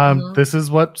 this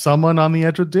is what someone on the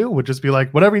edge would do, would just be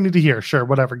like, whatever you need to hear, sure,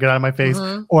 whatever, get out of my face,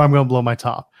 or I'm going to blow my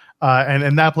top.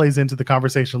 And that plays into the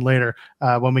conversation later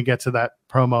when we get to that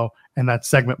promo and that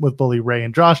segment with Bully Ray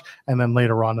and Josh, and then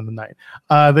later on in the night.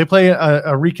 They play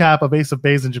a recap of Ace of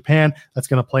Base in Japan. That's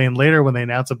going to play in later when they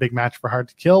announce a big match for Hard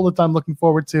to Kill that I'm looking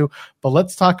forward to. But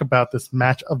let's talk about this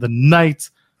match of the night.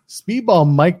 Speedball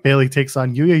Mike Bailey takes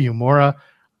on Yuya Uemura.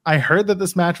 I heard that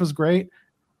this match was great.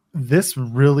 This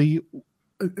really,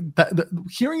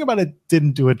 hearing about it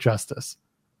didn't do it justice.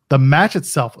 The match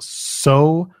itself was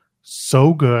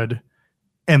so good,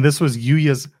 and this was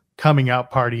Yuya's coming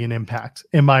out party in Impact,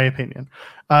 in my opinion.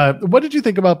 What did you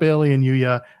think about Bailey and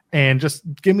Yuya? And just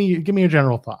give me your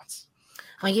general thoughts.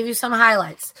 I'm gonna give you some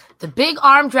highlights. The big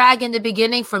arm drag in the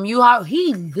beginning from Yuha,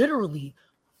 he literally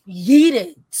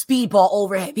yeeted Speedball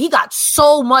over him. He got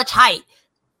so much height.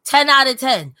 10 out of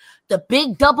 10. The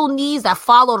big double knees that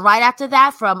followed right after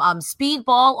that from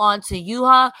Speedball onto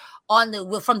Yuha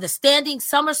from the standing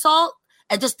somersault,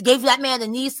 and just gave that man the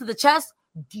knees to the chest.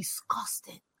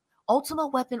 Disgusting. Ultimate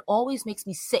Weapon always makes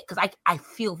me sick because I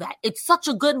feel that. It's such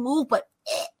a good move, but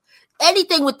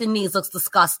anything with the knees looks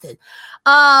disgusting.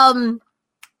 Yeah,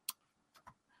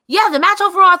 the match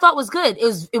overall I thought was good.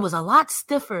 It was a lot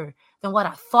stiffer than what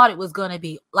I thought it was going to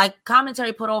be. Like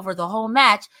commentary put over the whole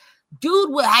match.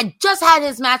 Dude had just had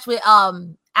his match with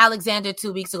Alexander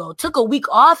 2 weeks ago. Took a week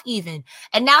off even.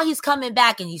 And now he's coming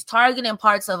back and he's targeting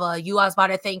parts of Yuha's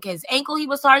body. I think his ankle he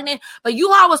was targeting. But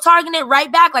Yuha was targeting it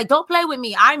right back. Like, don't play with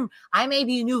me. I may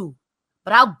be new,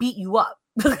 but I'll beat you up.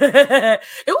 It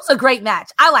was a great match.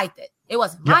 I liked it. It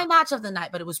wasn't my match of the night,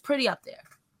 but it was pretty up there.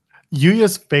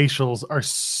 Yuya's facials are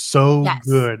so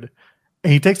good.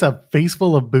 And he takes a face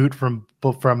full of boot from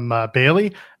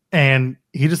Bailey, and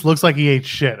he just looks like he ate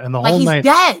shit. And the whole he's night,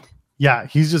 dead. Yeah,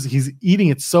 he's eating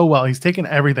it so well. He's taking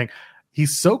everything.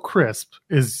 He's so crisp,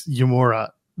 is Uemura,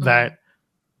 that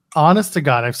honest to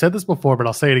God, I've said this before, but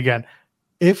I'll say it again.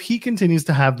 If he continues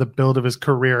to have the build of his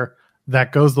career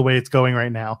that goes the way it's going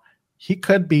right now, he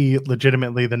could be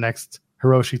legitimately the next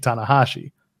Hiroshi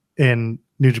Tanahashi in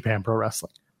New Japan Pro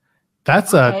Wrestling.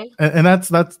 That's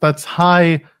that's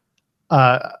high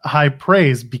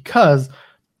praise, because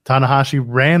Tanahashi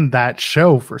ran that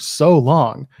show for so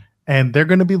long, and they're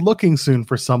going to be looking soon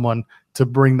for someone to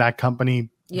bring that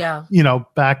company,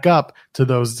 back up to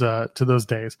those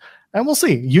days. And we'll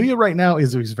see. Yuya right now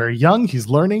he's very young. He's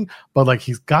learning, but like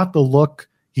he's got the look.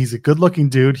 He's a good looking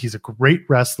dude. He's a great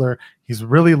wrestler. He's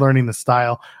really learning the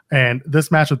style. And this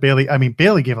match with Bailey, I mean,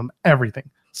 Bailey gave him everything.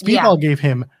 Speedball gave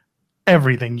him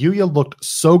everything. Yuya looked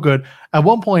so good. At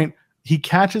one point, he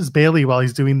catches Bailey while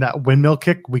he's doing that windmill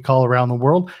kick we call around the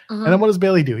world. And then what does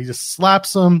Bailey do? He just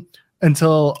slaps him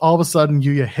until all of a sudden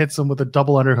Yuya hits him with a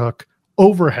double underhook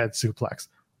overhead suplex.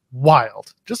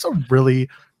 Wild. Just a really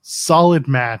solid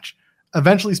match.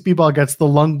 Eventually Speedball gets the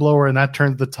lung blower, and that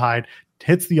turns the tide,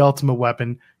 hits the Ultimate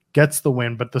Weapon, gets the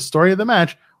win. But the story of the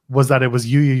match was that it was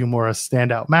Yuya Uemura's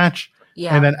standout match.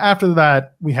 Yeah. And then after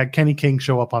that, we had Kenny King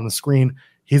show up on the screen.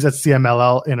 He's at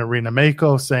CMLL in Arena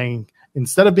Mexico saying,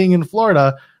 instead of being in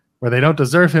Florida, where they don't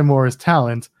deserve him or his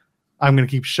talent, I'm going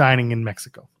to keep shining in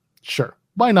Mexico. Sure.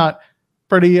 Why not?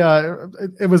 Pretty,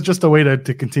 it was just a way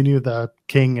to continue the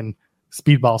King and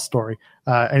Speedball story.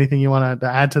 Anything you want to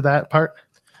add to that part?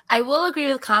 I will agree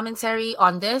with commentary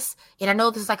on this, and I know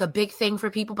this is like a big thing for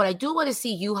people, but I do want to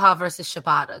see Yuha versus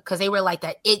Shibata, because they were like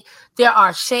that. There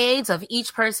are shades of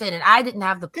each person, and I didn't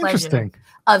have the pleasure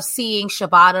of seeing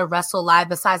Shibata wrestle live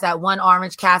besides that one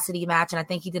Orange Cassidy match, and I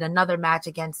think he did another match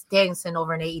against Danielson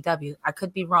over in AEW. I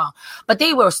could be wrong, but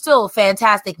they were still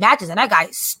fantastic matches, and that guy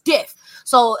is stiff.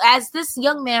 So as this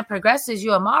young man progresses,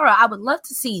 Uemura, I would love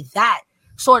to see that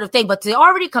sort of thing. But to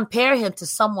already compare him to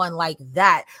someone like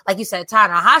that, like you said,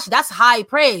 Tanahashi, that's high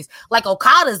praise. Like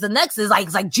Okada's the next is like,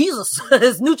 it's like Jesus,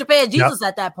 it's New Japan Jesus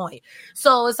at that point.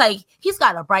 So it's like, he's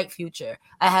got a bright future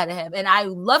ahead of him. And I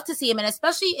love to see him. And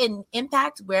especially in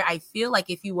Impact, where I feel like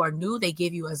if you are new, they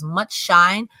give you as much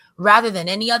shine rather than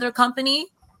any other company.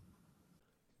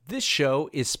 This show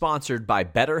is sponsored by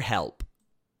BetterHelp.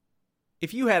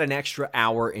 If you had an extra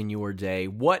hour in your day,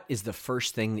 what is the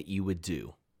first thing that you would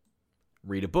do?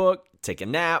 Read a book, take a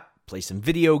nap, play some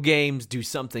video games, do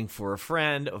something for a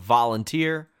friend,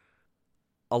 volunteer.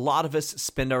 A lot of us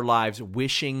spend our lives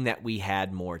wishing that we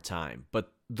had more time.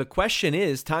 But the question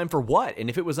is, time for what? And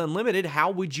if it was unlimited,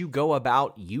 how would you go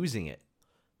about using it?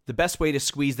 The best way to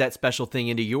squeeze that special thing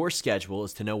into your schedule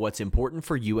is to know what's important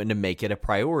for you and to make it a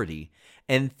priority.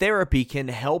 And therapy can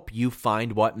help you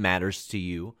find what matters to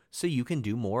you so you can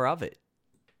do more of it.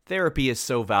 Therapy is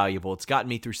so valuable. It's gotten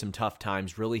me through some tough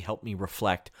times, really helped me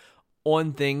reflect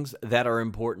on things that are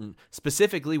important,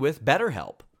 specifically with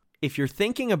BetterHelp. If you're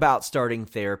thinking about starting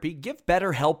therapy, give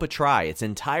BetterHelp a try. It's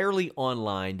entirely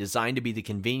online, designed to be the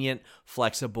convenient,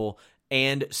 flexible,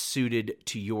 and suited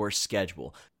to your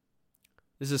schedule.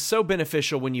 This is so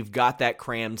beneficial when you've got that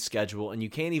crammed schedule and you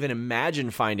can't even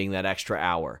imagine finding that extra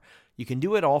hour. You can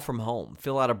do it all from home.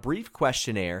 Fill out a brief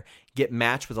questionnaire, get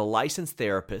matched with a licensed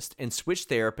therapist, and switch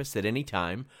therapists at any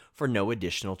time for no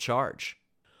additional charge.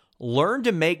 Learn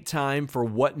to make time for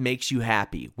what makes you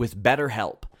happy with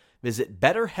BetterHelp. Visit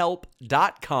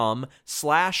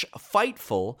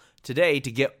betterhelp.com/Fightful today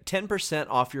to get 10%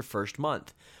 off your first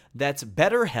month. That's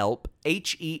BetterHelp,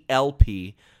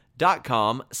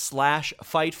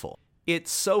 HELP.com/Fightful.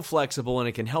 It's so flexible and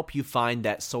it can help you find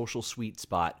that social sweet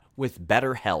spot with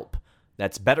BetterHelp.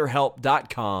 That's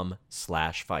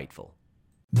betterhelp.com/Fightful.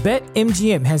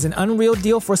 BetMGM has an unreal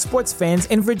deal for sports fans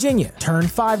in Virginia. Turn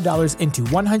 $5 into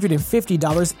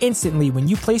 $150 instantly when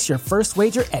you place your first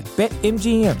wager at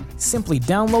BetMGM. Simply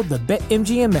download the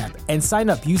BetMGM app and sign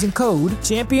up using code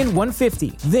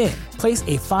Champion150. Then, place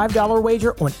a $5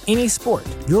 wager on any sport.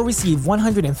 You'll receive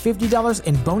 $150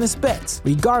 in bonus bets,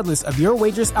 regardless of your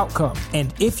wager's outcome.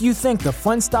 And if you think the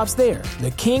fun stops there,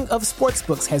 the king of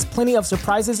sportsbooks has plenty of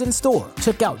surprises in store.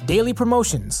 Check out daily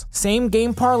promotions,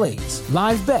 same-game parlays,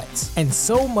 live bets, and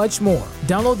so much more.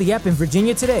 Download the app in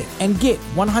Virginia today and get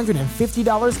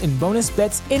 $150 in bonus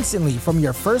bets instantly from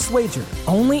your first wager.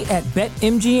 Only at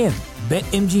BetMGM.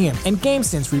 BetMGM and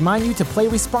GameSense remind you to play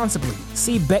responsibly.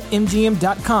 See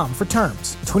BetMGM.com for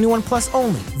terms. 21 plus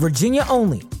only. Virginia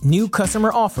only. New customer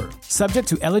offer. Subject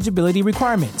to eligibility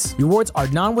requirements. Rewards are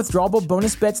non-withdrawable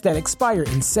bonus bets that expire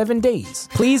in 7 days.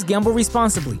 Please gamble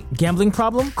responsibly. Gambling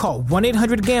problem? Call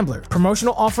 1-800-GAMBLER.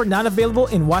 Promotional offer not available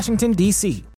in Washington,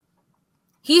 D.C.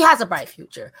 He has a bright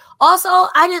future. Also,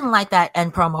 I didn't like that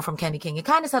end promo from Kenny King. It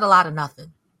kind of said a lot of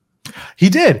nothing. He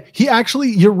did. He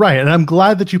actually, you're right. And I'm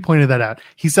glad that you pointed that out.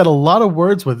 He said a lot of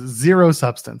words with zero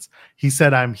substance. He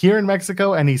said, I'm here in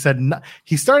Mexico. And he said,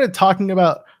 he started talking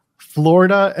about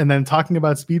Florida and then talking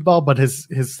about speedball, but his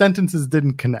sentences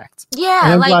didn't connect. Yeah.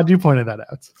 And I'm glad you pointed that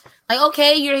out. Like,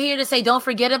 okay, you're here to say, don't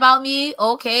forget about me.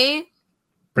 Okay.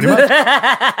 Pretty much.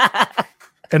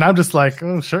 And I'm just like,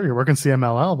 oh, sure, you're working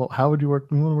CMLL, but how would you want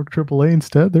to work AAA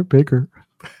instead? They're bigger.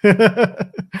 I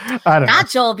don't know.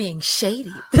 Not Joel being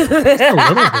shady. Just a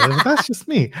little bit. That's just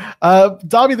me.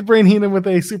 Dobby the Brain Heenan with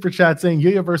a super chat saying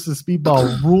Yuya versus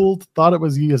Speedball ruled. Thought it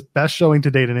was Yuya's best showing to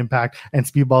date in Impact, and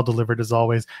Speedball delivered as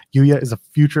always. Yuya is a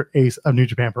future ace of New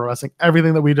Japan Pro Wrestling.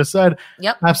 Everything that we just said,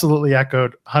 absolutely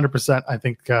echoed 100%. I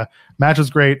think match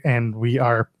was great, and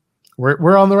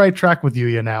we're on the right track with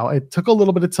Yuya now. It took a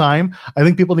little bit of time. I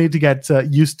think people need to get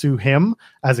used to him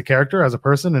as a character, as a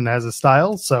person, and as a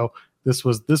style. So this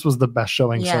was the best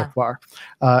showing so far.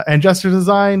 And Gesture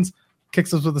Designs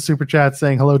kicks us with a super chat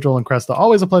saying, hello, Joel and Cresta.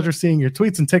 Always a pleasure seeing your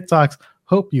tweets and TikToks.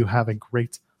 Hope you have a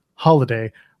great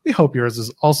holiday. We hope yours is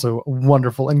also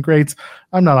wonderful and great.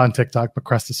 I'm not on TikTok, but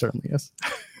Cresta certainly is.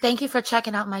 Thank you for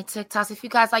checking out my TikToks. If you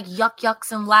guys like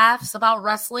yucks and laughs about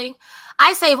wrestling,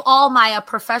 I save all my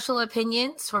professional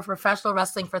opinions for professional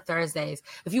wrestling for Thursdays.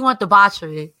 If you want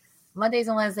debauchery, Mondays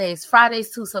and Wednesdays, Fridays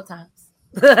too sometimes.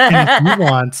 And if you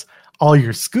want all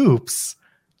your scoops,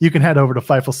 you can head over to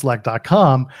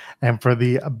FightfulSelect.com, and for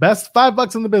the best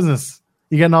 $5 in the business,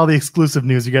 you're getting all the exclusive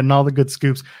news. You're getting all the good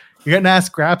scoops. You're getting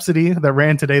Ask Grapsody that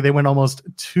ran today. They went almost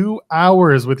 2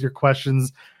 hours with your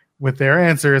questions, with their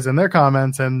answers and their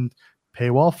comments, and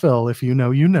paywall fill. If you know,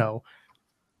 you know.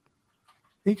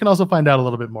 You can also find out a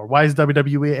little bit more. Why is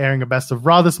WWE airing a best of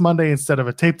Raw this Monday instead of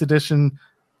a taped edition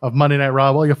of Monday Night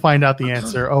Raw? Well, you'll find out the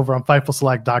answer over on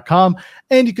FightfulSelect.com,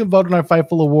 and you can vote on our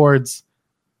Fightful Awards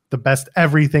the best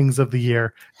everythings of the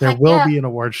year. There will be an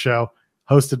award show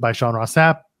hosted by Sean Ross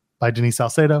Sapp, by Denise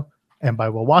Salcedo, and by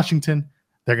Will Washington.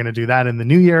 They're going to do that in the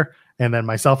new year. And then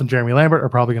myself and Jeremy Lambert are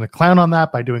probably going to clown on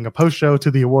that by doing a post show to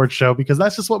the award show, because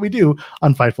that's just what we do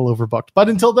on Fightful Overbooked. But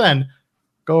until then,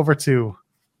 go over to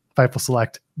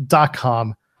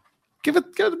FightfulSelect.com. Give it,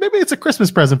 maybe it's a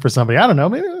Christmas present for somebody. I don't know.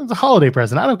 Maybe it's a holiday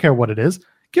present. I don't care what it is.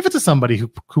 Give it to somebody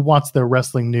who wants their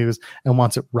wrestling news and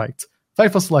wants it right.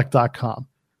 FightfulSelect.com.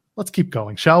 Let's keep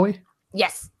going, shall we?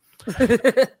 Yes.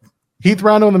 Heath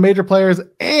Rondo and the Major Players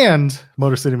and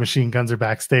Motor City Machine Guns are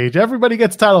backstage. Everybody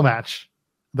gets a title match.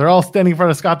 They're all standing in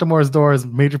front of Scott D'Amore's doors.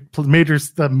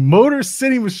 The Motor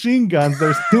City Machine Guns.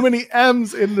 There's too many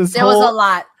M's in this. There was a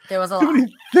lot. Too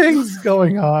many things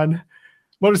going on.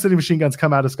 Motor City Machine Guns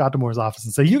come out of Scott D'Amore's office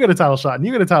and say, you get a title shot, and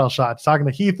you get a title shot. Talking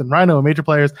to Heath and Rhino and Major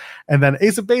Players. And then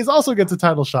Ace of Base also gets a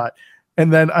title shot.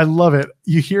 And then I love it.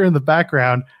 You hear in the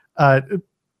background,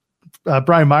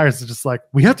 Brian Myers is just like,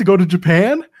 we have to go to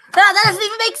Japan? That doesn't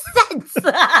even make sense.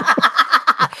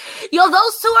 Yo,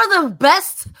 those two are the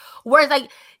best words.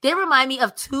 Like, they remind me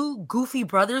of two goofy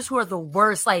brothers who are the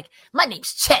worst. Like, my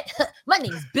name's Chet. My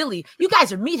name's Billy. You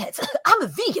guys are meatheads. I'm a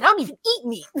vegan. I don't even eat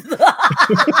meat.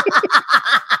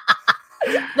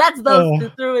 That's those two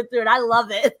through and through, and I love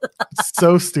it.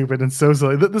 So stupid and so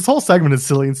silly. This whole segment is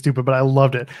silly and stupid, but I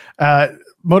loved it.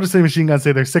 Motor City Machine Guns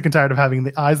say they're sick and tired of having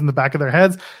the eyes in the back of their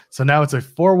heads. So now it's a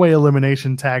 4-way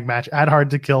elimination tag match at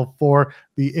Hard to Kill for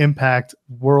the Impact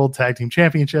World Tag Team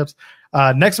Championships.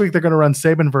 Next week, they're going to run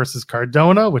Sabin versus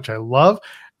Cardona, which I love.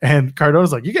 And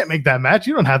Cardona's like, you can't make that match.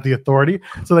 You don't have the authority.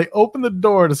 So they open the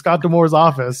door to Scott D'Amore's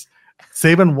office.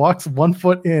 Sabin walks 1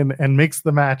 foot in and makes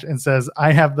the match and says,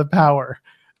 I have the power.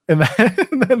 And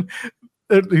then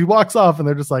he walks off and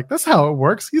they're just like, that's how it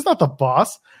works. He's not the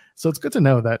boss. So it's good to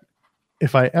know that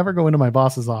if I ever go into my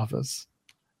boss's office,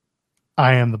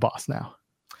 I am the boss now.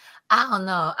 I don't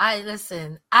know.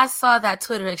 I saw that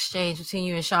Twitter exchange between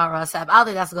you and Sean Ross Sapp. I don't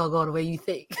think that's going to go the way you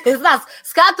think. It's not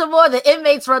Scott D'Amore, the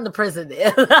inmates run the prison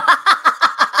there.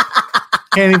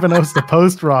 Can't even host a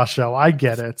post-Raw show. I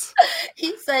get it.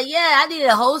 He said, yeah, I need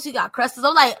a host. You got Crestas.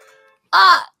 I'm like,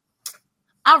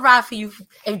 I'll ride for you.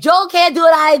 If Joel can't do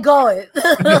it, I ain't going.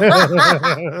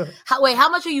 Wait, how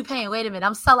much are you paying? Wait a minute.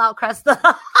 I'm sell out Cresta.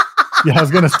 Yeah, I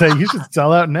was going to say, you should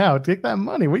sell out now. Take that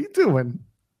money. What are you doing?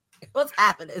 What's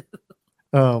happening?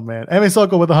 Oh, man. M.A.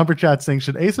 Sokol with the Humper Chat saying,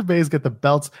 should Ace of Base get the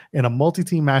belts in a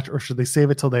multi-team match, or should they save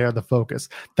it till they are the focus?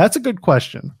 That's a good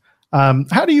question.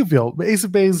 How do you feel? Ace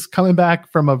of Base coming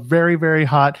back from a very, very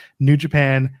hot New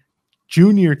Japan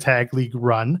Junior Tag League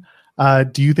run.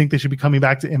 Do you think they should be coming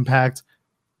back to Impact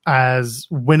as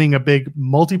winning a big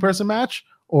multi-person match?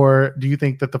 Or do you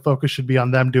think that the focus should be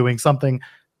on them doing something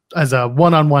as a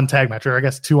one-on-one tag match, or I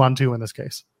guess 2-on-2 in this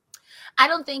case? I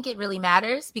don't think it really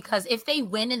matters, because if they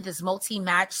win in this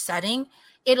multi-match setting,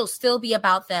 it'll still be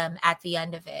about them at the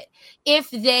end of it. If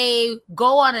they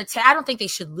go on a tear, I don't think they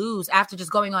should lose after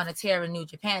just going on a tear in New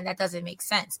Japan. That doesn't make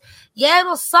sense. Yeah,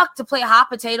 it'll suck to play hot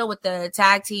potato with the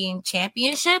tag team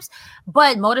championships,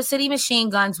 but Motor City Machine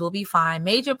Guns will be fine.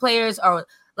 Major Players are,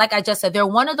 like I just said, they're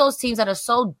one of those teams that are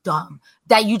so dumb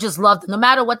that you just love them. No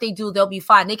matter what they do, they'll be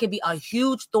fine. They could be a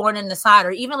huge thorn in the side,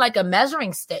 or even like a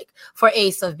measuring stick for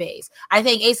Ace of Base. I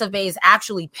think Ace of Base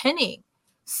actually pinning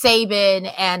Sabin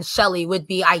and Shelley would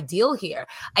be ideal here.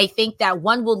 I think that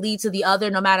one will lead to the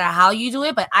other no matter how you do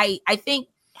it, but I think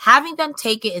having them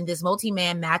take it in this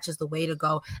multi-man match is the way to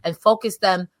go, and focus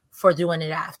them for doing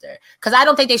it after. Because I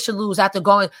don't think they should lose after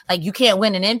going, like, you can't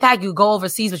win an Impact, you go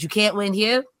overseas, but you can't win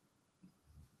here.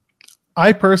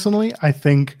 I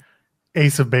think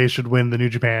Ace of Base should win the New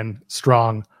Japan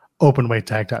Strong Openweight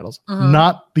tag titles,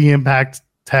 not the Impact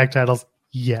tag titles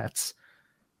yet.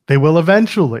 They will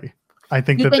eventually. I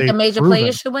think you that think the Major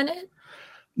Players should win it?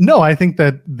 No, I think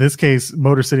that this case,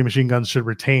 Motor City Machine Guns should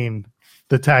retain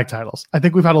the tag titles. I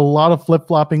think we've had a lot of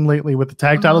flip-flopping lately with the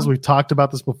tag titles. We've talked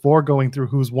about this before, going through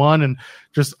who's won and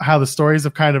just how the stories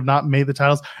have kind of not made the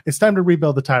titles. It's time to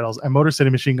rebuild the titles, and Motor City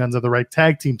Machine Guns are the right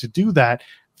tag team to do that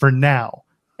for now.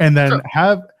 And then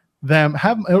have them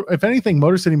if anything,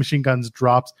 Motor City Machine Guns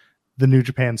drops the New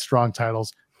Japan Strong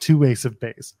titles to Ace of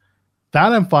Base.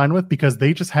 That I'm fine with, because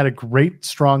they just had a great,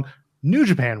 strong New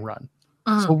Japan run.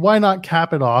 So why not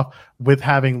cap it off with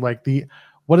having like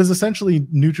what is essentially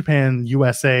New Japan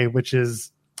USA, which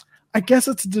is, I guess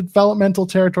it's a developmental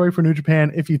territory for New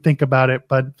Japan if you think about it,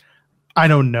 but I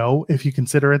don't know if you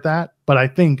consider it that. But I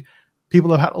think people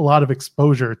have had a lot of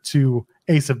exposure to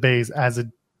Ace of Base as a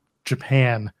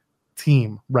Japan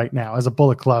team right now, as a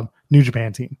Bullet Club New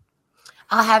Japan team.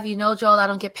 I'll have you know, Joel, I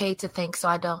don't get paid to think, so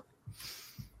I don't.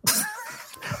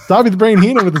 Dobby the Brain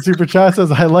Heenan with the super chat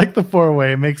says, I like the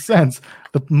 4-way. It makes sense.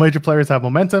 The major players have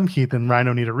momentum. Heath and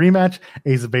Rhino need a rematch.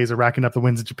 Ace of Base are racking up the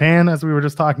wins in Japan, as we were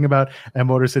just talking about. And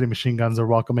Motor City Machine Guns are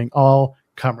welcoming all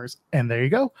comers. And there you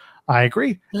go. I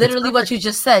agree. Literally what you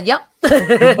just said. Yep.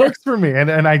 It works for me.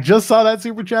 And I just saw that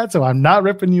super chat, so I'm not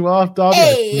ripping you off, Dobby.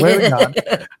 Hey. I swear to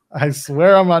God. I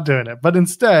swear I'm not doing it. But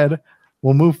instead,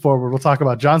 we'll move forward. We'll talk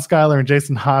about John Skyler and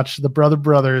Jason Hotch, the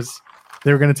brothers.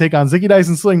 They were going to take on Zicky Dice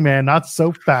and Slingman. Not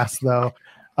so fast, though.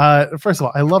 First of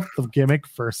all, I love the gimmick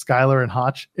for Skyler and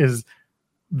Hotch is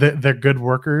that they're good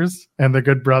workers and they're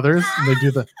good brothers. And they do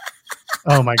the...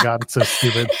 Oh, my God. It's so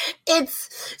stupid.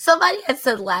 Somebody had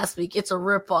said last week, it's a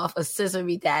ripoff of Scissor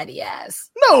Me Daddy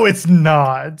Ass. No, it's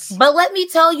not. But let me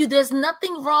tell you, there's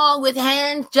nothing wrong with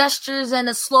hand gestures and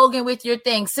a slogan with your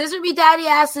thing. Scissor Me Daddy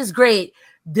Ass is great.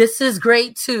 This is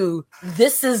great too.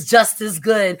 This is just as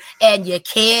good. And you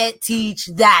can't teach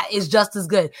that. It's just as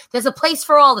good. There's a place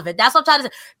for all of it. That's what I'm trying to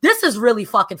say. This is really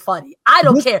fucking funny. I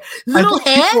don't care. Little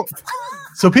hands.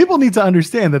 So people need to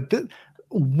understand that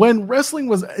when wrestling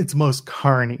was its most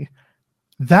carny,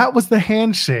 that was the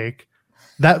handshake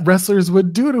that wrestlers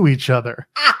would do to each other.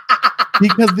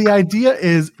 Because the idea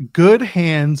is good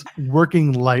hands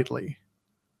working lightly.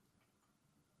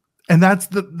 And that's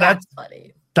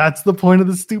funny. That's the point of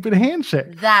the stupid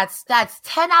handshake. That's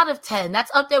 10 out of 10. That's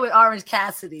up there with Orange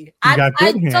Cassidy. I'm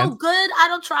so good, I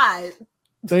don't try.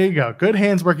 There you go. Good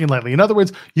hands working lightly. In other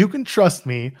words, you can trust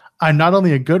me. I'm not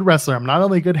only a good wrestler, I'm not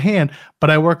only a good hand, but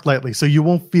I work lightly, so you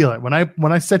won't feel it. When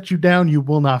I set you down, you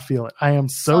will not feel it. I am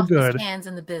so good. Softest hands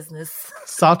in the business.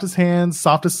 Softest hands,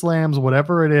 softest slams,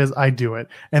 whatever it is, I do it.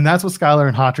 And that's what Skylar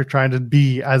and Hotch are trying to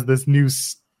be as this new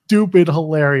stupid,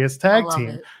 hilarious tag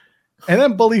team. It. And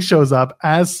then Bully shows up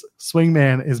as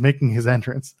Swingman is making his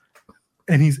entrance.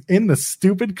 And he's in the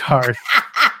stupid cart.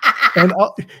 And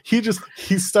he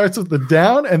starts with the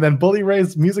down, and then Bully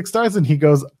Ray's music starts, and he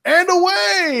goes, and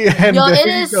away! And yo, it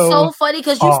is so funny,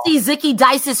 because you see Zicky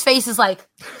Dice's face is like,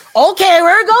 okay,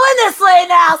 we're going this way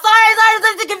now.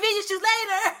 Sorry to convenience you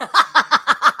later.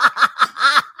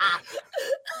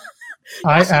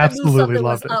 I absolutely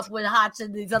loved it. Up when Hotch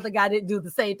and these other guy didn't do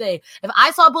the same thing. If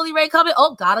I saw Bully Ray coming,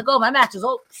 gotta go. My match is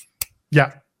over.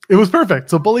 Yeah, it was perfect.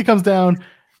 So Bully comes down.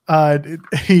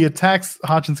 He attacks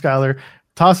Hotch and Skyler,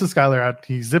 tosses Skyler out.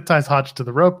 He zip ties Hotch to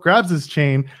the rope, grabs his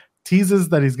chain, teases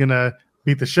that he's going to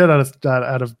beat the shit out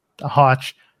of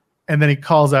Hotch. And then he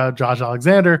calls out Josh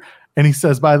Alexander. And he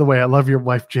says, by the way, I love your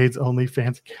wife Jade's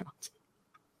OnlyFans account.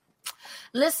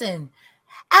 Listen,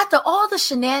 after all the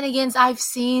shenanigans I've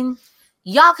seen,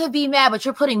 y'all could be mad, but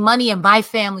you're putting money in my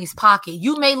family's pocket.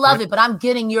 You may love it, but I'm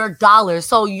getting your dollars.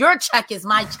 So your check is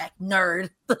my check, nerd.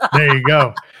 There you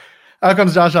go. Out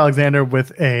comes Josh Alexander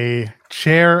with a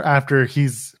chair after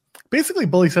he's basically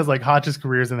Bully says like Hotch's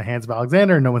career is in the hands of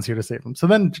Alexander and no one's here to save him. So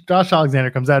then Josh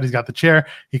Alexander comes out. He's got the chair.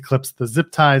 He clips the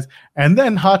zip ties. And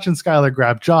then Hotch and Skyler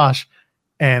grab Josh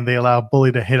and they allow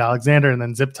Bully to hit Alexander and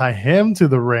then zip tie him to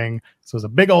the ring. So it's a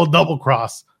big old double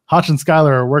cross. Hotch and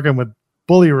Skyler are working with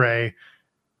Bully Ray.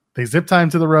 They zip tie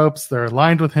him to the ropes. They're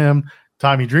aligned with him.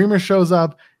 Tommy Dreamer shows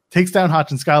up, takes down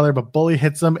Hotch and Skyler, but Bully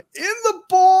hits him in the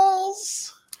balls.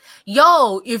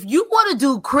 Yo, if you want to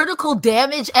do critical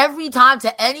damage every time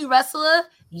to any wrestler,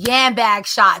 yam bag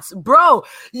shots, bro.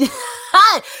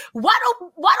 Why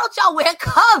don't y'all wear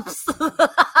cups?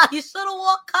 You should have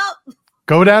worn cups.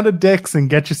 Go down to Dick's and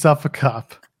get yourself a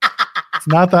cup. It's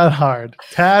not that hard.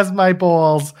 Taz my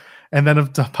balls, and then a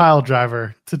pile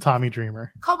driver to Tommy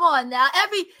Dreamer. Come on now,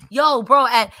 bro.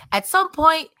 At some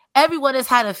point, everyone has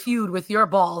had a feud with your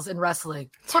balls in wrestling.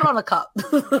 Put on a cup.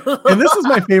 And this is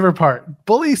my favorite part.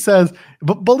 Bully says,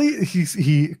 but Bully,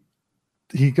 he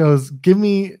goes, give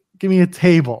me a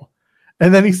table.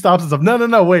 And then he stops himself.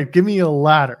 No, wait, give me a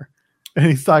ladder. And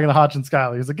he's talking to Hotch and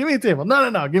Skyler. He's like, give me a table.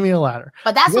 No, give me a ladder.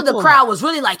 But that's when the crowd was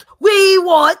really like, we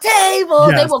want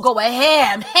tables. Yes. They will go a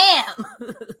ham.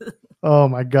 Oh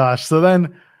my gosh. So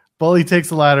then Bully takes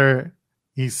the ladder.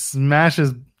 He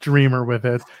smashes Dreamer with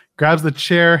it. Grabs the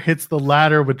chair, hits the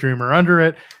ladder with Dreamer under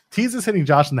it, teases hitting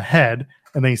Josh in the head,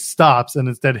 and then he stops and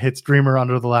instead hits Dreamer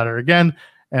under the ladder again,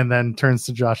 and then turns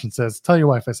to Josh and says, tell your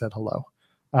wife I said hello.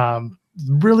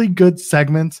 Really good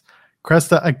segment.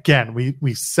 Cresta, again,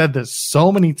 we've said this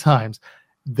so many times.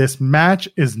 This match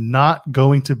is not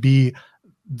going to be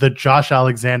the Josh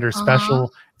Alexander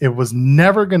special. It was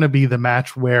never going to be the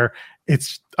match where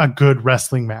it's a good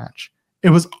wrestling match. It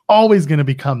was always going to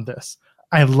become this.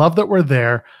 I love that we're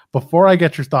there. Before I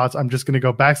get your thoughts, I'm just going to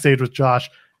go backstage with Josh.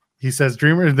 He says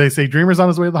they say Dreamer's on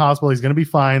his way to the hospital. He's going to be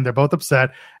fine. They're both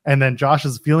upset. And then Josh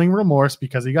is feeling remorse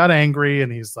because he got angry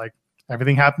and he's like,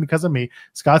 everything happened because of me.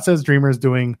 Scott says Dreamer is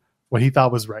doing what he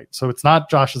thought was right. So it's not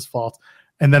Josh's fault.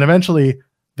 And then eventually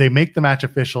they make the match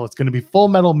official. It's going to be Full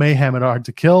Metal Mayhem and Hard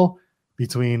to Kill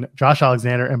between Josh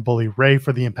Alexander and Bully Ray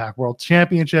for the Impact World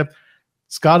Championship.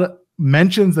 Scott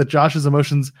mentions that Josh's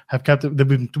emotions they've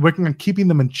been working on keeping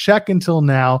them in check until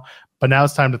now, but now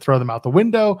it's time to throw them out the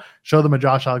window, show them a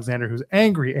Josh Alexander who's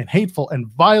angry and hateful and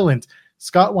violent.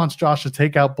 Scott wants Josh to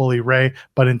take out Bully Ray,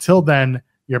 but until then,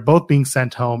 you're both being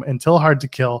sent home. Until Hard to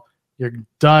Kill, you're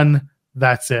done.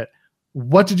 That's it.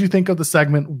 What did you think of the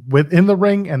segment within the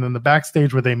ring and then the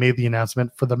backstage where they made the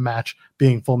announcement for the match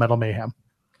being Full Metal Mayhem?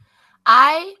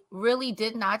 I really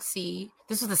did not see.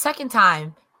 This was the second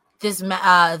time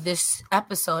this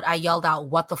episode I yelled out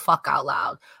 "what the fuck" out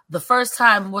loud. The first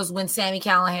time was when Sami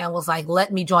Callihan was like,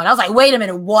 "Let me join." I was like, "Wait a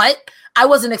minute, what?" I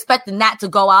wasn't expecting that to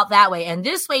go out that way. And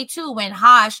this way too, when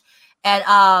Hosh and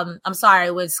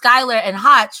when Skylar and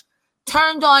Hotch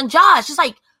turned on Josh, it's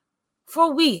like,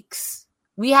 for weeks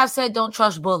we have said don't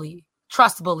trust Bully,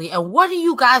 trust Bully, and what are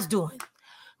you guys doing?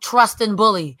 Trusting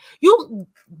Bully.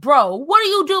 Bro, what are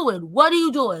you doing? What are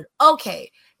you doing?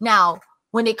 Okay, now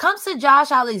when it comes to Josh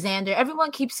Alexander,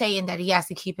 everyone keeps saying that he has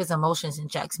to keep his emotions in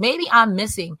checks. Maybe I'm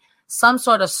missing some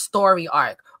sort of story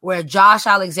arc where Josh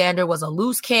Alexander was a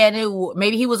loose cannon.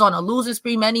 Maybe he was on a losing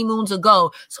spree many moons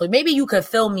ago. So maybe you could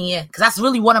fill me in, because that's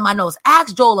really one of my notes.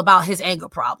 Ask Joel about his anger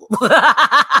problem.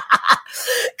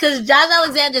 Because Josh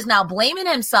Alexander is now blaming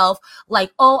himself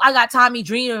like, oh, I got Tommy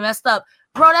Dreamer messed up.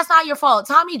 Bro, that's not your fault.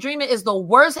 Tommy Dreamer is the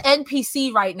worst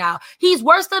NPC right now. He's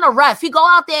worse than a ref. He go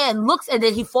out there and looks and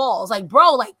then he falls. Like,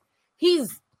 bro, like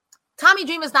Tommy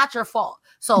Dreamer's not your fault.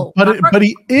 So, but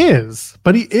he is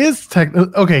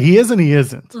technically okay. He is and he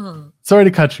isn't. Mm-hmm. Sorry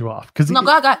to cut you off go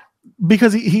ahead.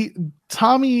 Because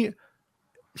Tommy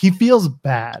feels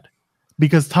bad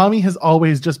because Tommy has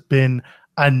always just been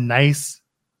a nice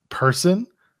person,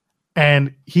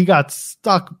 and he got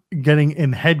stuck getting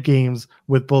in head games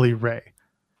with Bully Ray.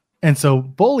 And so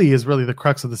Bully is really the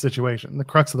crux of the situation, the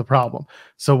crux of the problem.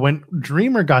 So when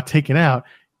Dreamer got taken out,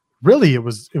 really it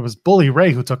was Bully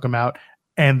Ray who took him out,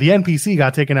 and the NPC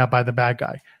got taken out by the bad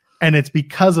guy. And it's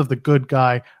because of the good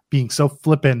guy being so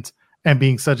flippant and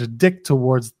being such a dick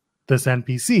towards this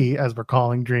NPC, as we're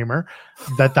calling Dreamer,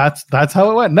 that's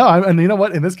how it went. No, and you know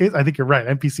what? In this case, I think you're right.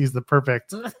 NPC is the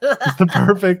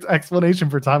perfect explanation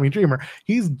for Tommy Dreamer.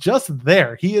 He's just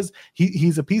there. He's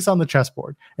a piece on the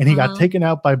chessboard, and he got taken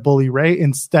out by Bully Ray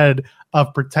instead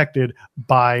of protected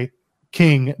by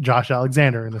King Josh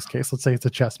Alexander. In this case, let's say it's a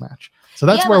chess match. So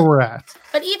that's where we're at.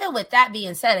 But even with that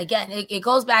being said, again, it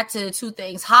goes back to two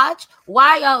things. Hotch and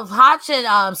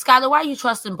Skylar, why are you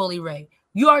trusting Bully Ray?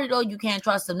 You already know you can't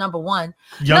trust him, number one.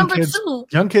 Young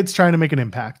kids trying to make an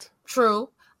impact. True.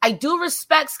 I do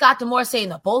respect Scott D'Amore saying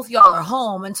that both y'all are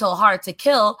home until Hard to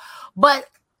Kill. But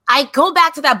I go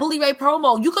back to that Bully Ray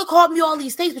promo. You could call me all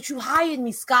these things, but you hired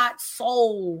me, Scott.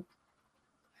 So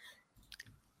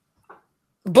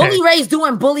Bully Ray's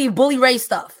doing Bully Ray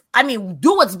stuff. I mean,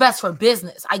 do what's best for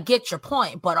business. I get your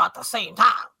point, but at the same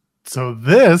time. So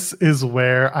this is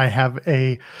where I have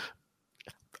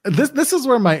This is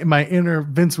where my inner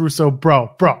Vince Russo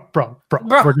bro. We're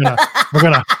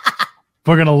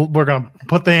gonna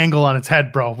put the angle on its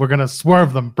head, bro. We're gonna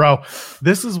swerve them, bro.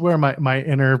 This is where my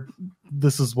inner.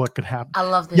 This is what could happen. I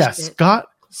love this. Yes, shit.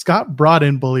 Scott brought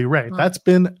in Bully Ray. Mm-hmm. That's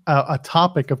been a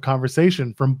topic of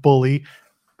conversation from Bully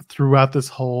throughout this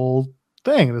whole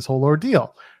thing, this whole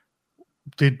ordeal.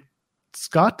 Did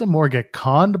Scott D'Amore get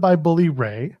conned by Bully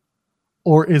Ray?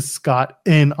 Or is Scott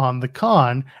in on the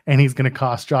con and he's going to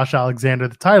cost Josh Alexander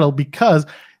the title? Because,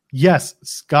 yes,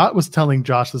 Scott was telling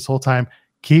Josh this whole time,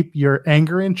 keep your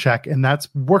anger in check, and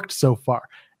that's worked so far.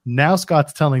 Now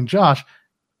Scott's telling Josh,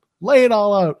 lay it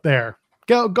all out there.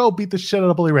 Go beat the shit out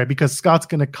of Bully Ray, because Scott's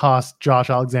going to cost Josh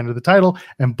Alexander the title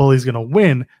and Bully's going to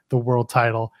win the world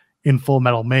title in Full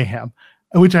Metal Mayhem.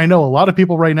 Which I know a lot of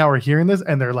people right now are hearing this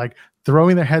and they're like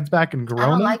throwing their heads back and groaning. I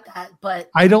don't like that, but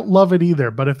I don't love it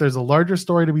either. But if there's a larger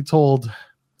story to be told,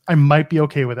 I might be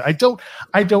okay with it. I don't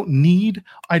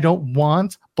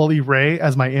want Bully Ray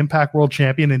as my Impact World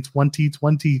Champion in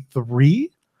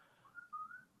 2023.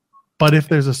 But if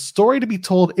there's a story to be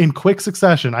told in quick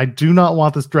succession, I do not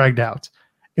want this dragged out.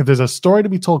 If there's a story to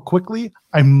be told quickly,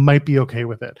 I might be okay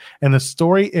with it. And the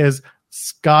story is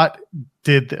Scott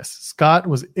did this. Scott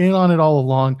was in on it all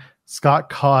along. Scott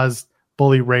caused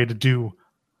Bully Ray to do,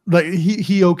 like,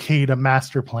 he okayed a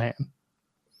master plan.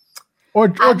 Or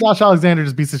Josh Alexander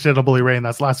just beats the shit out of Bully Ray, and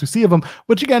that's the last we see of him.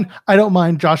 Which, again, I don't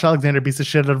mind. Josh Alexander beats the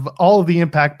shit out of all of the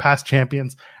Impact past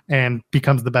champions and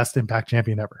becomes the best Impact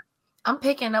champion ever. I'm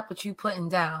picking up what you putting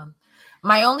down.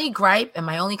 My only gripe and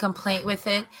my only complaint with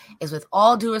it is, with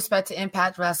all due respect to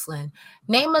Impact Wrestling,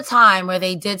 name a time where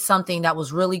they did something that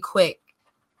was really quick.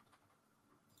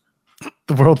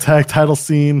 The World Tag Title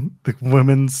scene, the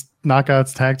Women's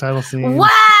Knockouts Tag Title scene. Wow!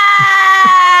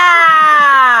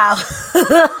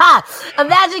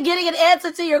 Imagine getting an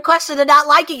answer to your question and not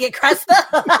liking it, Cresta.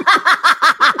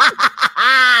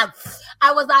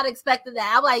 I was not expecting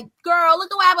that. I'm like, girl,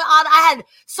 look at what happened. I had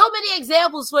so many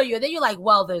examples for you. And then you're like,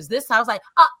 well, there's this. I was like,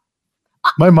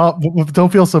 My mom,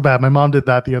 don't feel so bad. My mom did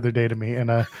that the other day to me.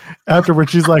 And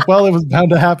afterwards, she's like, well, it was bound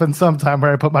to happen sometime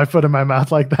where I put my foot in my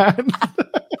mouth like that.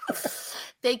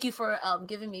 Thank you for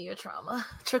giving me your trauma.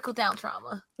 Trickle down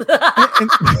trauma.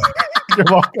 You're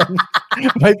welcome.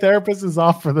 My therapist is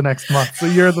off for the next month, so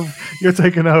you're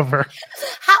taking over.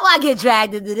 How I get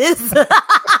dragged into this?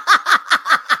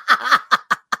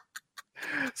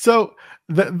 So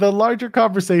the larger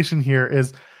conversation here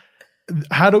is,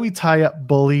 how do we tie up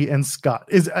Bully and Scott?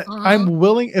 I'm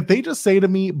willing, if they just say to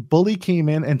me, Bully came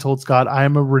in and told Scott, I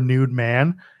am a renewed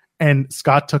man, and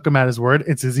Scott took him at his word.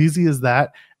 It's as easy as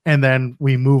that. And then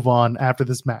we move on after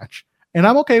this match. And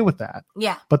I'm okay with that.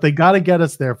 Yeah. But they got to get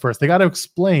us there first. They got to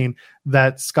explain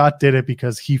that Scott did it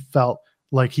because he felt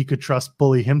like he could trust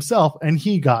Bully himself, and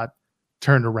he got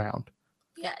turned around.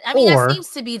 Yeah. I mean, that seems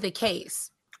to be the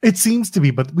case. It seems to be,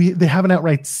 but they haven't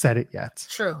outright said it yet.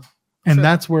 True. And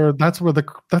that's where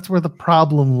the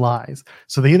problem lies.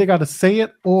 So they either got to say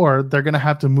it, or they're going to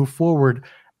have to move forward,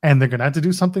 and they're going to have to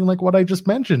do something like what I just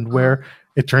mentioned, where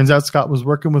it turns out Scott was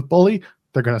working with Bully.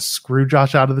 They're going to screw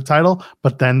Josh out of the title,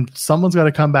 but then someone's got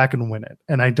to come back and win it.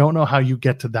 And I don't know how you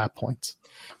get to that point.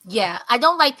 Yeah, I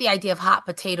don't like the idea of hot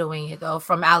potatoing it, though,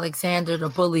 from Alexander to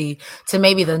Bully to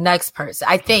maybe the next person.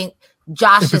 I think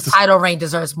Josh's title reign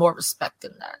deserves more respect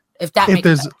than that. If that makes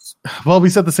sense. Well, we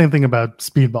said the same thing about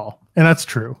Speedball, and that's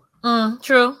true.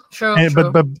 True.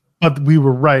 But we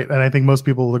were right, and I think most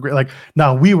people will agree. Like,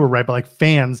 no, we were right, but like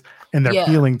fans and their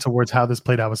feeling towards how this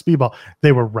played out with Speedball,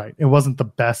 they were right. It wasn't the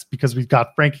best because we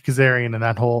got Frankie Kazarian and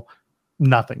that whole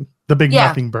nothing, the big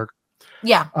nothing burger.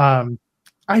 Yeah.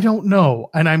 I don't know,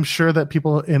 and I'm sure that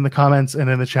people in the comments and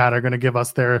in the chat are going to give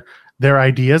us their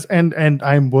ideas, and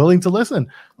I'm willing to listen.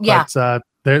 Yeah. But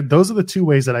those are the two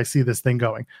ways that I see this thing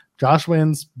going. Josh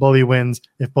wins, Bully wins.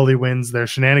 If Bully wins, there's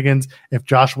shenanigans. If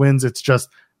Josh wins, it's just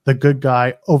the good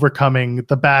guy overcoming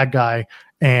the bad guy,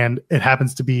 and it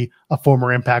happens to be a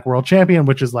former Impact World Champion,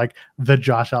 which is like the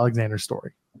Josh Alexander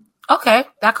story. Okay,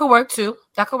 that could work too.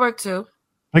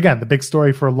 Again, the big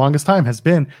story for the longest time has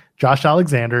been Josh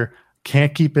Alexander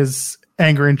can't keep his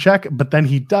anger in check, but then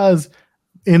he does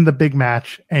in the big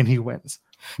match, and he wins.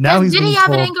 Now did he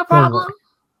have an anger problem?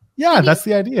 Yeah, that's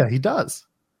the idea. He does.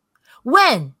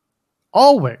 When?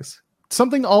 Always.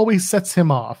 Something always sets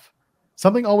him off.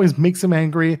 Something always makes him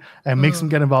angry and makes him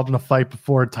get involved in a fight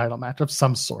before a title match of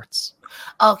some sorts.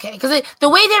 Okay, because the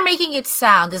way they're making it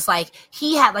sound is like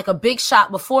he had like a big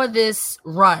shot before this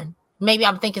run. Maybe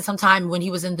I'm thinking sometime when he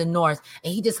was in the North,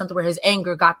 and he did something where his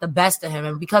anger got the best of him.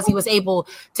 And because he was able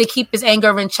to keep his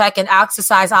anger in check and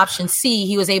exercise option C,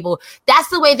 he was able. That's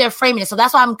the way they're framing it. So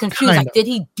that's why I'm confused. Like, did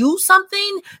he do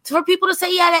something for people to say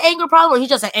he had an anger problem, or he's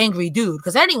just an angry dude?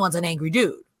 Because anyone's an angry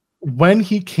dude. When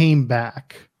he came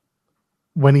back,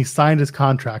 when he signed his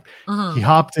contract, he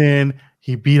hopped in,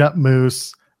 he beat up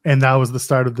Moose, and that was the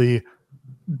start of the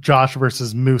Josh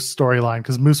versus Moose storyline,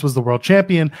 because Moose was the world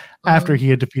champion after he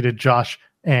had defeated Josh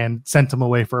and sent him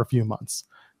away for a few months.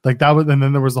 Like that was, and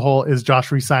then there was the whole is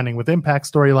Josh re-signing with Impact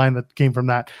storyline that came from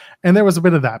that, and there was a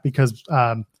bit of that because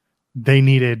they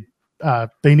needed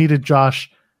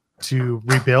Josh to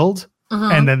rebuild,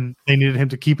 and then they needed him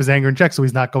to keep his anger in check so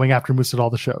he's not going after Moose at all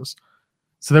the shows.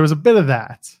 So there was a bit of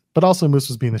that. But also Moose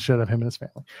was being the shit of him and his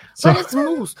family. So, but it's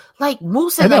Moose. Like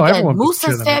Moose and Moose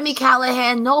and Sami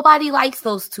Callihan, nobody likes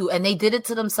those two, and they did it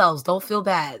to themselves. Don't feel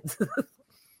bad.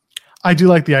 I do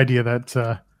like the idea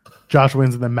that Josh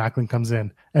wins and then Macklin comes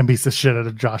in and beats the shit out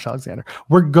of Josh Alexander.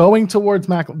 We're going towards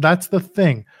Macklin. That's the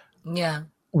thing. Yeah.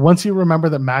 Once you remember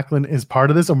that Macklin is part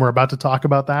of this, and we're about to talk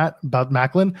about that, about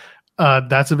Macklin,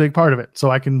 that's a big part of it.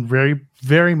 So I can very,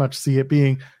 very much see it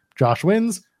being Josh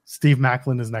wins, Steve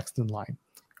Macklin is next in line.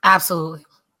 Absolutely.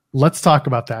 Let's talk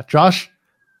about that. Josh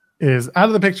is out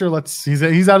of the picture.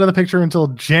 He's out of the picture until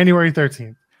January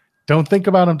 13th. Don't think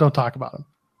about him. Don't talk about him.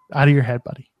 Out of your head,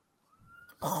 buddy.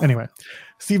 Anyway,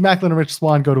 Steve Macklin and Rich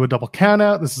Swann go to a double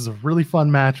countout. This is a really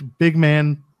fun match. Big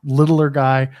man, littler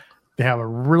guy. They have a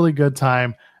really good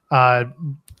time. At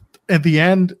the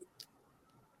end,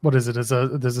 what is it?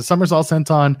 There's a somersault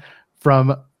senton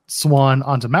from Swann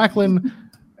onto Macklin.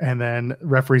 And then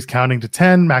referee's counting to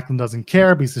 10. Macklin doesn't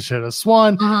care, beats the shit out of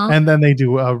Swan. And then they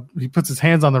do, he puts his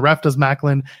hands on the ref, does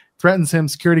Macklin, threatens him.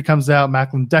 Security comes out.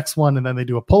 Macklin decks one, and then they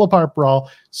do a pull apart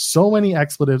brawl. So many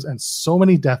expletives and so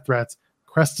many death threats.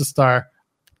 Cresta Star,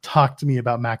 talk to me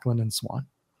about Macklin and Swan.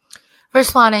 Rich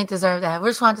Swann ain't deserve that.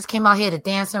 Rich Swann just came out here to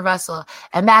dance and wrestle,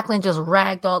 and Macklin just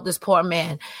ragged all this poor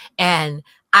man. And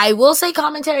I will say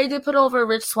commentary did put over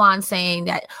Rich Swann saying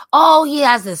that, oh, he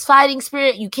has this fighting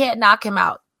spirit. You can't knock him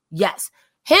out. Yes.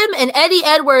 Him and Eddie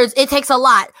Edwards, it takes a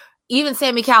lot. Even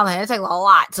Sami Callihan, it takes a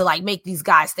lot to like make these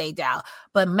guys stay down.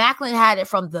 But Macklin had it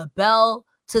from the bell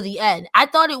to the end. I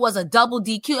thought it was a double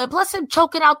DQ. And plus him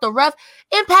choking out the ref.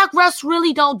 Impact refs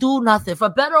really don't do nothing. For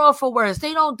better or for worse,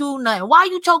 they don't do nothing. Why are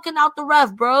you choking out the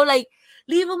ref, bro? Like,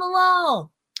 leave him alone.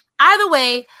 Either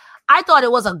way, I thought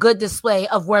it was a good display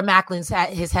of where Macklin's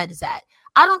his head is at.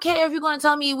 I don't care if you're going to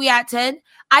tell me we at 10.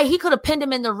 He could have pinned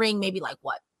him in the ring maybe like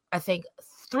what? I think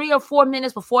 3 or 4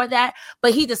 minutes before that,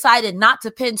 but he decided not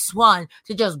to pin Swan,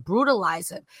 to just brutalize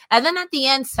him. And then at the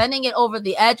end, sending it over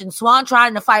the edge and Swan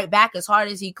trying to fight back as hard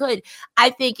as he could. I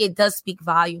think it does speak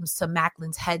volumes to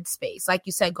Macklin's headspace. Like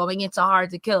you said, going into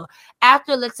Hard to Kill.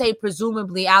 After, let's say,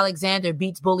 presumably Alexander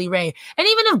beats Bully Ray. And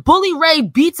even if Bully Ray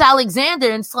beats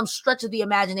Alexander in some stretch of the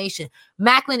imagination,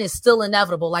 Macklin is still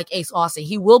inevitable like Ace Austin.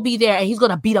 He will be there and he's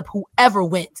going to beat up whoever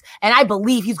wins. And I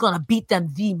believe he's going to beat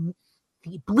them the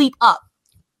bleep up.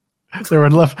 There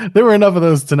were enough of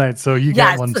those tonight, so you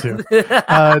get one too.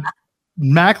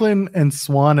 Macklin and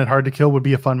Swan at Hard to Kill would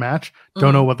be a fun match.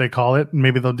 Don't know what they call it.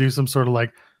 Maybe they'll do some sort of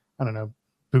like, I don't know,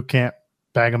 boot camp,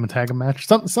 bag 'em and tag 'em match.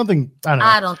 Something, I don't know.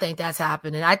 I don't think that's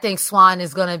happening. I think Swan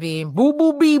is going to be boo,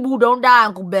 boo, bee, boo, don't die,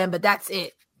 Uncle Ben, but that's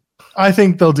it. I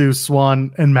think they'll do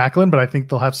Swan and Macklin, but I think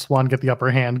they'll have Swan get the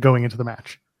upper hand going into the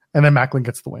match. And then Macklin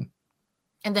gets the win.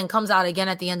 And then comes out again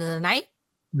at the end of the night?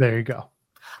 There you go.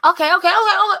 Okay.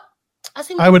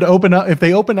 I would open up, if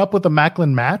they open up with a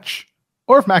Macklin match,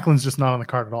 or if Macklin's just not on the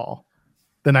card at all,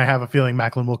 then I have a feeling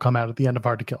Macklin will come out at the end of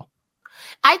Hard to Kill.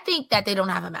 I think that they don't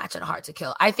have a match at Hard to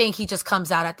Kill. I think he just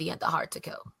comes out at the end of Hard to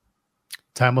Kill.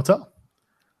 Time will tell.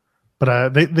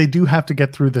 But they do have to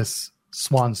get through this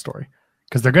Swan story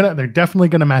because they're definitely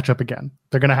gonna match up again.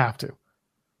 They're gonna have to.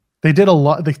 They did a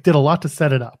lot to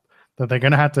set it up, that they're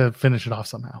gonna have to finish it off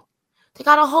somehow. They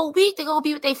got a whole week. They're gonna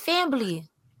be with their family.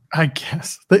 I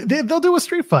guess they'll do a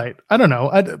street fight. I don't know.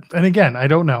 And again, I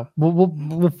don't know.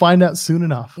 We'll find out soon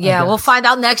enough. Yeah, we'll find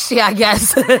out next year, I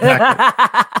guess.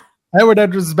 Exactly. Edward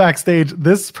Edwards is backstage.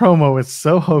 This promo is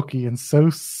so hokey and so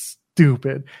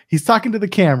stupid. He's talking to the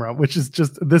camera, which is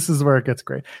just, this is where it gets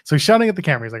great. So he's shouting at the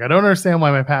camera. He's like, I don't understand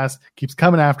why my past keeps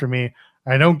coming after me.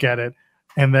 I don't get it.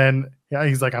 And then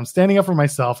he's like, I'm standing up for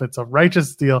myself. It's a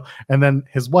righteous deal. And then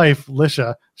his wife,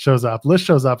 Lisha, shows up. Lish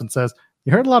shows up and says,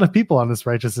 you hurt a lot of people on this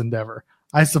righteous endeavor.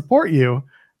 I support you,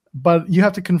 but you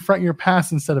have to confront your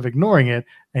past instead of ignoring it,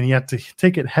 and you have to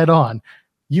take it head on.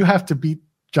 You have to beat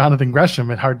Jonathan Gresham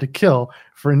at Hard to Kill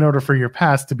in order for your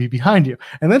past to be behind you.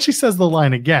 And then she says the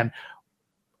line again.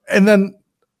 And then,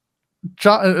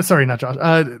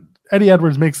 Eddie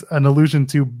Edwards makes an allusion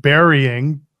to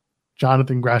burying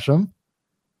Jonathan Gresham,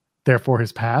 therefore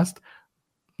his past,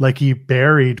 like he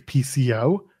buried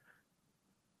PCO.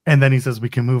 And then he says, we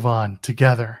can move on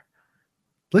together.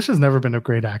 Lisha's never been a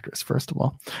great actress, first of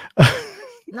all.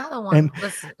 Another one.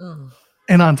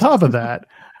 And on top of that,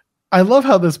 I love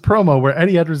how this promo where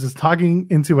Eddie Edwards is talking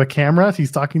into a camera,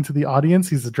 he's talking to the audience,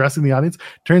 he's addressing the audience,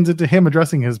 turns into him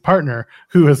addressing his partner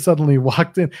who has suddenly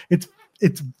walked in. It's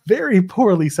very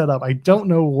poorly set up. I don't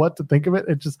know what to think of it.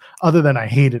 It just, other than I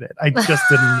hated it. I just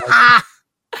didn't like it.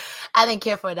 I didn't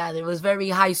care for that. It was very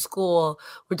high school.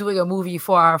 We're doing a movie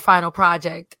for our final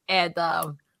project. And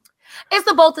it's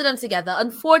the both of them together.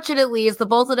 Unfortunately, it's the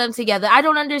both of them together. I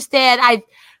don't understand.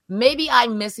 Maybe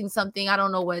I'm missing something. I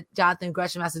don't know what Jonathan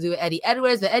Gresham has to do with Eddie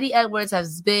Edwards. But Eddie Edwards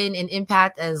has been in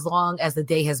Impact as long as the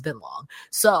day has been long.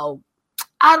 So,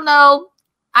 I don't know.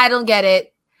 I don't get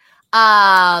it.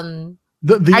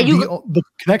 The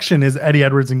connection is Eddie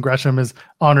Edwards and Gresham is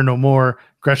Honor No More.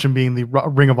 Gresham being the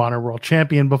Ring of Honor World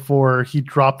Champion before he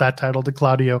dropped that title to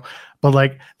Claudio. But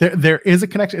like there is a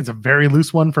connection. It's a very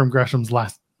loose one from Gresham's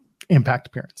last Impact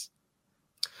appearance.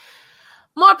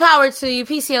 More power to you.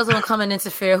 PCO's gonna come and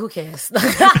interfere. Who cares?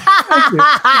 That's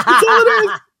all it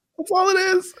is. That's all it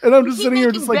is. And I'm just sitting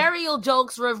here just like burial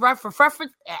jokes,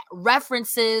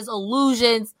 references,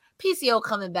 allusions. PCO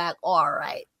coming back. All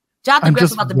right. Jonathan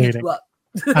Gresham about to beat you up.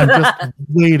 I'm just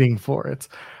waiting for it.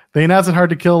 They announced it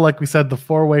Hard to Kill, like we said, the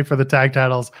 4-way for the tag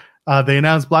titles. They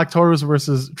announced Black Taurus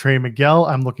versus Trey Miguel.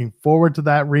 I'm looking forward to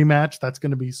that rematch. That's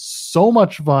going to be so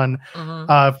much fun.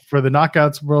 For the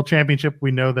Knockouts World Championship,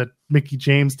 we know that Mickie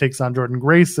James takes on Jordan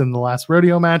Grace in the last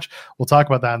rodeo match. We'll talk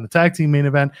about that in the tag team main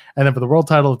event. And then for the world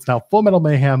title, it's now Full Metal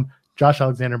Mayhem, Josh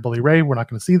Alexander and Bully Ray. We're not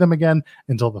going to see them again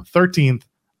until the 13th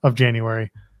of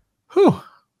January. Whew.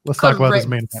 Let's talk about this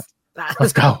main event.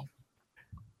 Let's go.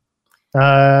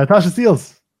 Tasha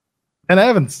Steelz and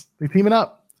Evans, they teaming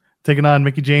up, taking on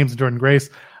Mickie James and Jordan Grace.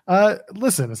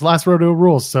 Listen, it's last rodeo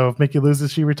rules, so if Mickie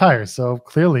loses, she retires. So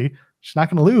clearly, she's not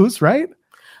going to lose, right?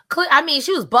 I mean,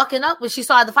 she was bucking up when she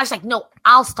saw the fight. She's like, no,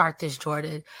 I'll start this,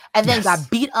 Jordan. And then got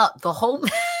beat up the whole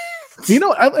match. You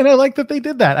know, and I like that they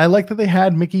did that. I like that they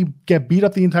had Mickie get beat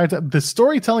up the entire time. The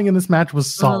storytelling in this match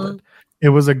was solid. It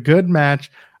was a good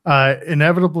match.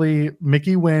 Inevitably,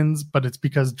 Mickie wins, but it's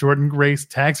because Jordan Grace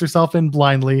tags herself in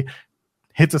blindly,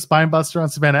 hits a spine buster on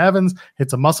Savannah Evans,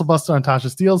 hits a muscle buster on Tasha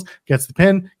Steelz, gets the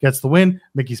pin, gets the win.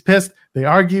 Mickey's pissed. They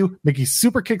argue. Mickie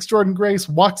super kicks Jordan Grace,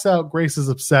 walks out. Grace is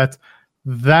upset.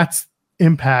 That's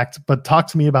Impact. But talk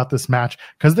to me about this match,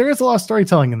 because there is a lot of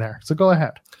storytelling in there. So go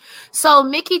ahead. So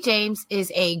Mickie James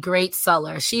is a great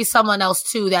seller. She's someone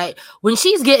else too that when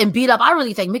she's getting beat up, I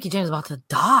really think Mickie James is about to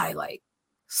die. Like,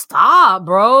 stop,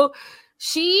 bro.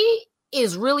 She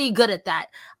is really good at that.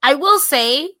 I will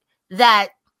say that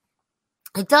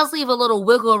it does leave a little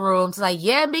wiggle room to like,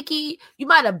 yeah, Mickie, you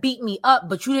might have beat me up,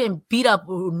 but you didn't beat up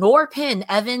nor pin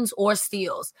Evans or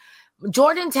Steelz.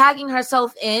 Jordan tagging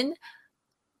herself in.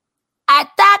 At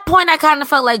that point, I kind of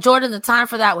felt like Jordan, the time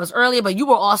for that was earlier, but you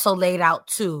were also laid out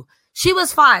too. She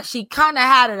was fine. She kind of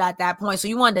had it at that point. So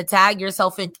you wanted to tag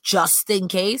yourself in just in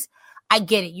case. I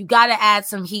get it. You got to add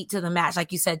some heat to the match.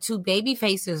 Like you said, two baby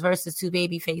faces versus two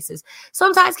baby faces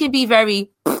sometimes can be very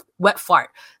wet fart.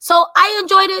 So I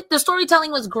enjoyed it. The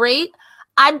storytelling was great.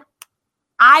 I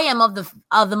am of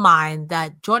the mind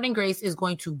that Jordan Grace is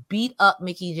going to beat up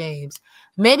Mickie James.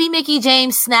 Maybe Mickie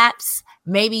James snaps.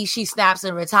 Maybe she snaps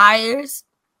and retires.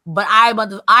 But I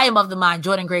am of the mind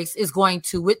Jordan Grace is going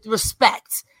to, with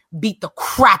respect, beat the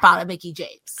crap out of Mickie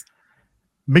James.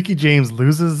 Mickie James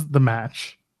loses the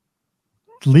match,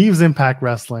 leaves Impact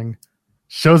Wrestling,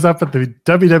 shows up at the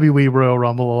WWE Royal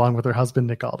Rumble along with her husband,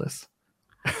 Nick Aldis.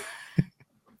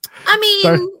 I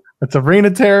mean, it's a reign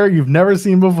of terror you've never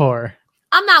seen before.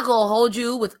 I'm not going to hold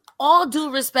you. With all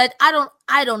due respect, I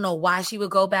don't know why she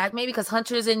would go back. Maybe because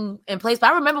Hunter's in place.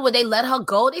 But I remember when they let her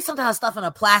go, they sometimes had stuff in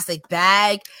a plastic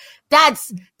bag.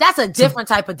 That's a different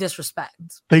type of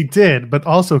disrespect. They did, but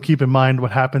also keep in mind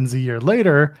what happens a year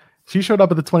later. She showed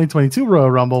up at the 2022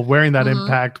 Royal Rumble wearing that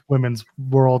Impact Women's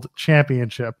World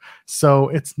Championship. So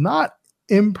it's not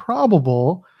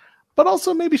improbable, but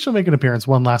also maybe she'll make an appearance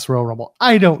one last Royal Rumble.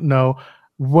 I don't know.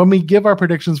 When we give our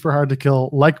predictions for Hard to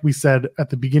Kill, like we said at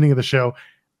the beginning of the show,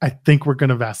 I think we're going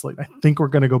to vacillate. I think we're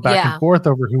going to go back and forth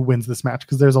over who wins this match,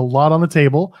 because there's a lot on the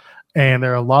table and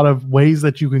there are a lot of ways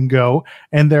that you can go.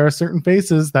 And there are certain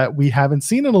faces that we haven't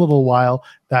seen in a little while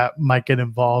that might get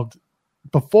involved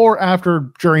before,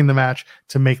 after, during the match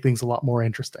to make things a lot more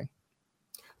interesting.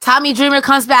 Tommy Dreamer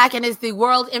comes back and is the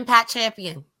World Impact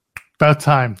Champion. About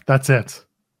time. That's it.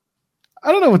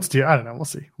 I don't know what to do. I don't know. We'll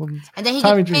see. And then he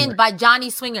gets pinned by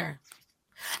Johnny Swinger.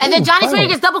 And then Johnny Swinger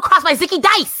gets double crossed by Zicky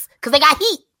Dice because they got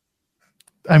heat.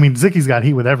 I mean, Zicky's got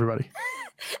heat with everybody.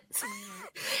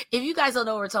 If you guys don't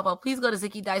know what we're talking about, please go to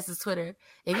Zicky Dice's Twitter.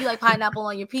 If you like pineapple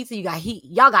on your pizza, you got heat.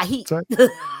 Y'all got heat. Right.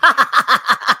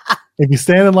 If you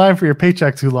stand in line for your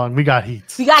paycheck too long, we got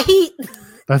heat. We got heat.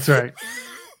 That's right.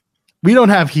 We don't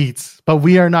have heat, but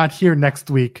we are not here next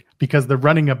week because they're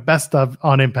running a best of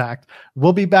on Impact.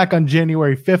 We'll be back on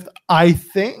January 5th. I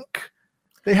think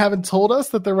they haven't told us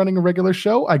that they're running a regular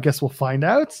show. I guess we'll find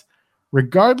out.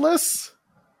 Regardless,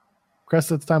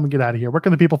 Cresta, it's time we get out of here. Where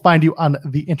can the people find you on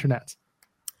the internet?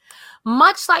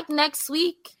 Much like next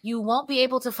week, you won't be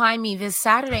able to find me this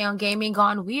Saturday on Gaming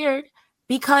Gone Weird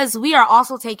because we are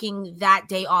also taking that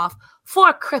day off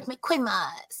for Christmas.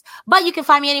 But you can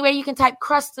find me anywhere. You can type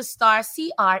Cresta Star,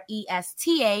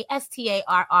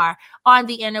 CRESTASTARR on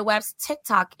the interwebs,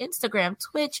 TikTok, Instagram,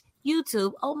 Twitch,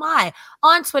 YouTube. Oh my.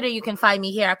 On Twitter, you can find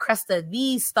me here at Cresta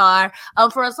the Star.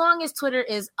 For as long as Twitter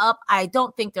is up, I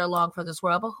don't think they're long for this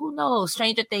world, but who knows?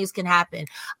 Stranger things can happen.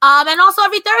 And also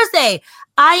every Thursday,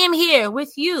 I am here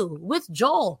with you, with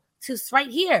Joel. Right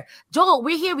here. Joel,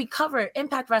 we're here. We cover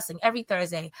Impact Wrestling every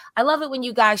Thursday. I love it when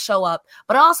you guys show up,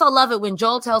 but I also love it when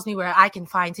Joel tells me where I can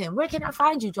find him. Where can I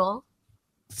find you, Joel?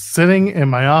 Sitting in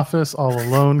my office all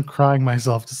alone, crying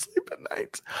myself to sleep at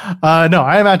night. No,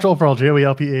 I am at Joel Pearl,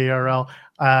 JoelPearl.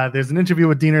 There's an interview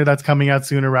with Diener that's coming out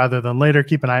sooner rather than later.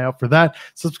 Keep an eye out for that.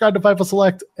 Subscribe to Fightful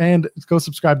Select and go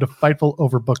subscribe to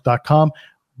FightfulOverbook.com.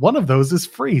 One of those is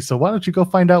free, so why don't you go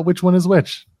find out which one is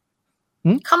which?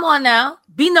 Come on now.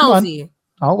 Be nosy.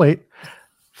 I'll wait.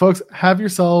 Folks, have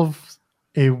yourselves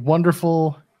a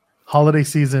wonderful holiday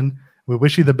season. We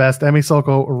wish you the best. Emmy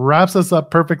Soko wraps us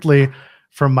up perfectly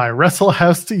from my wrestle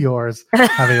house to yours.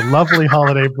 Have a lovely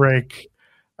holiday break.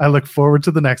 I look forward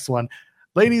to the next one.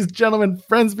 Ladies, gentlemen,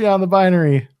 friends beyond the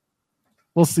binary,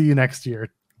 we'll see you next year.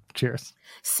 Cheers.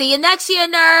 See you next year,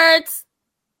 nerds.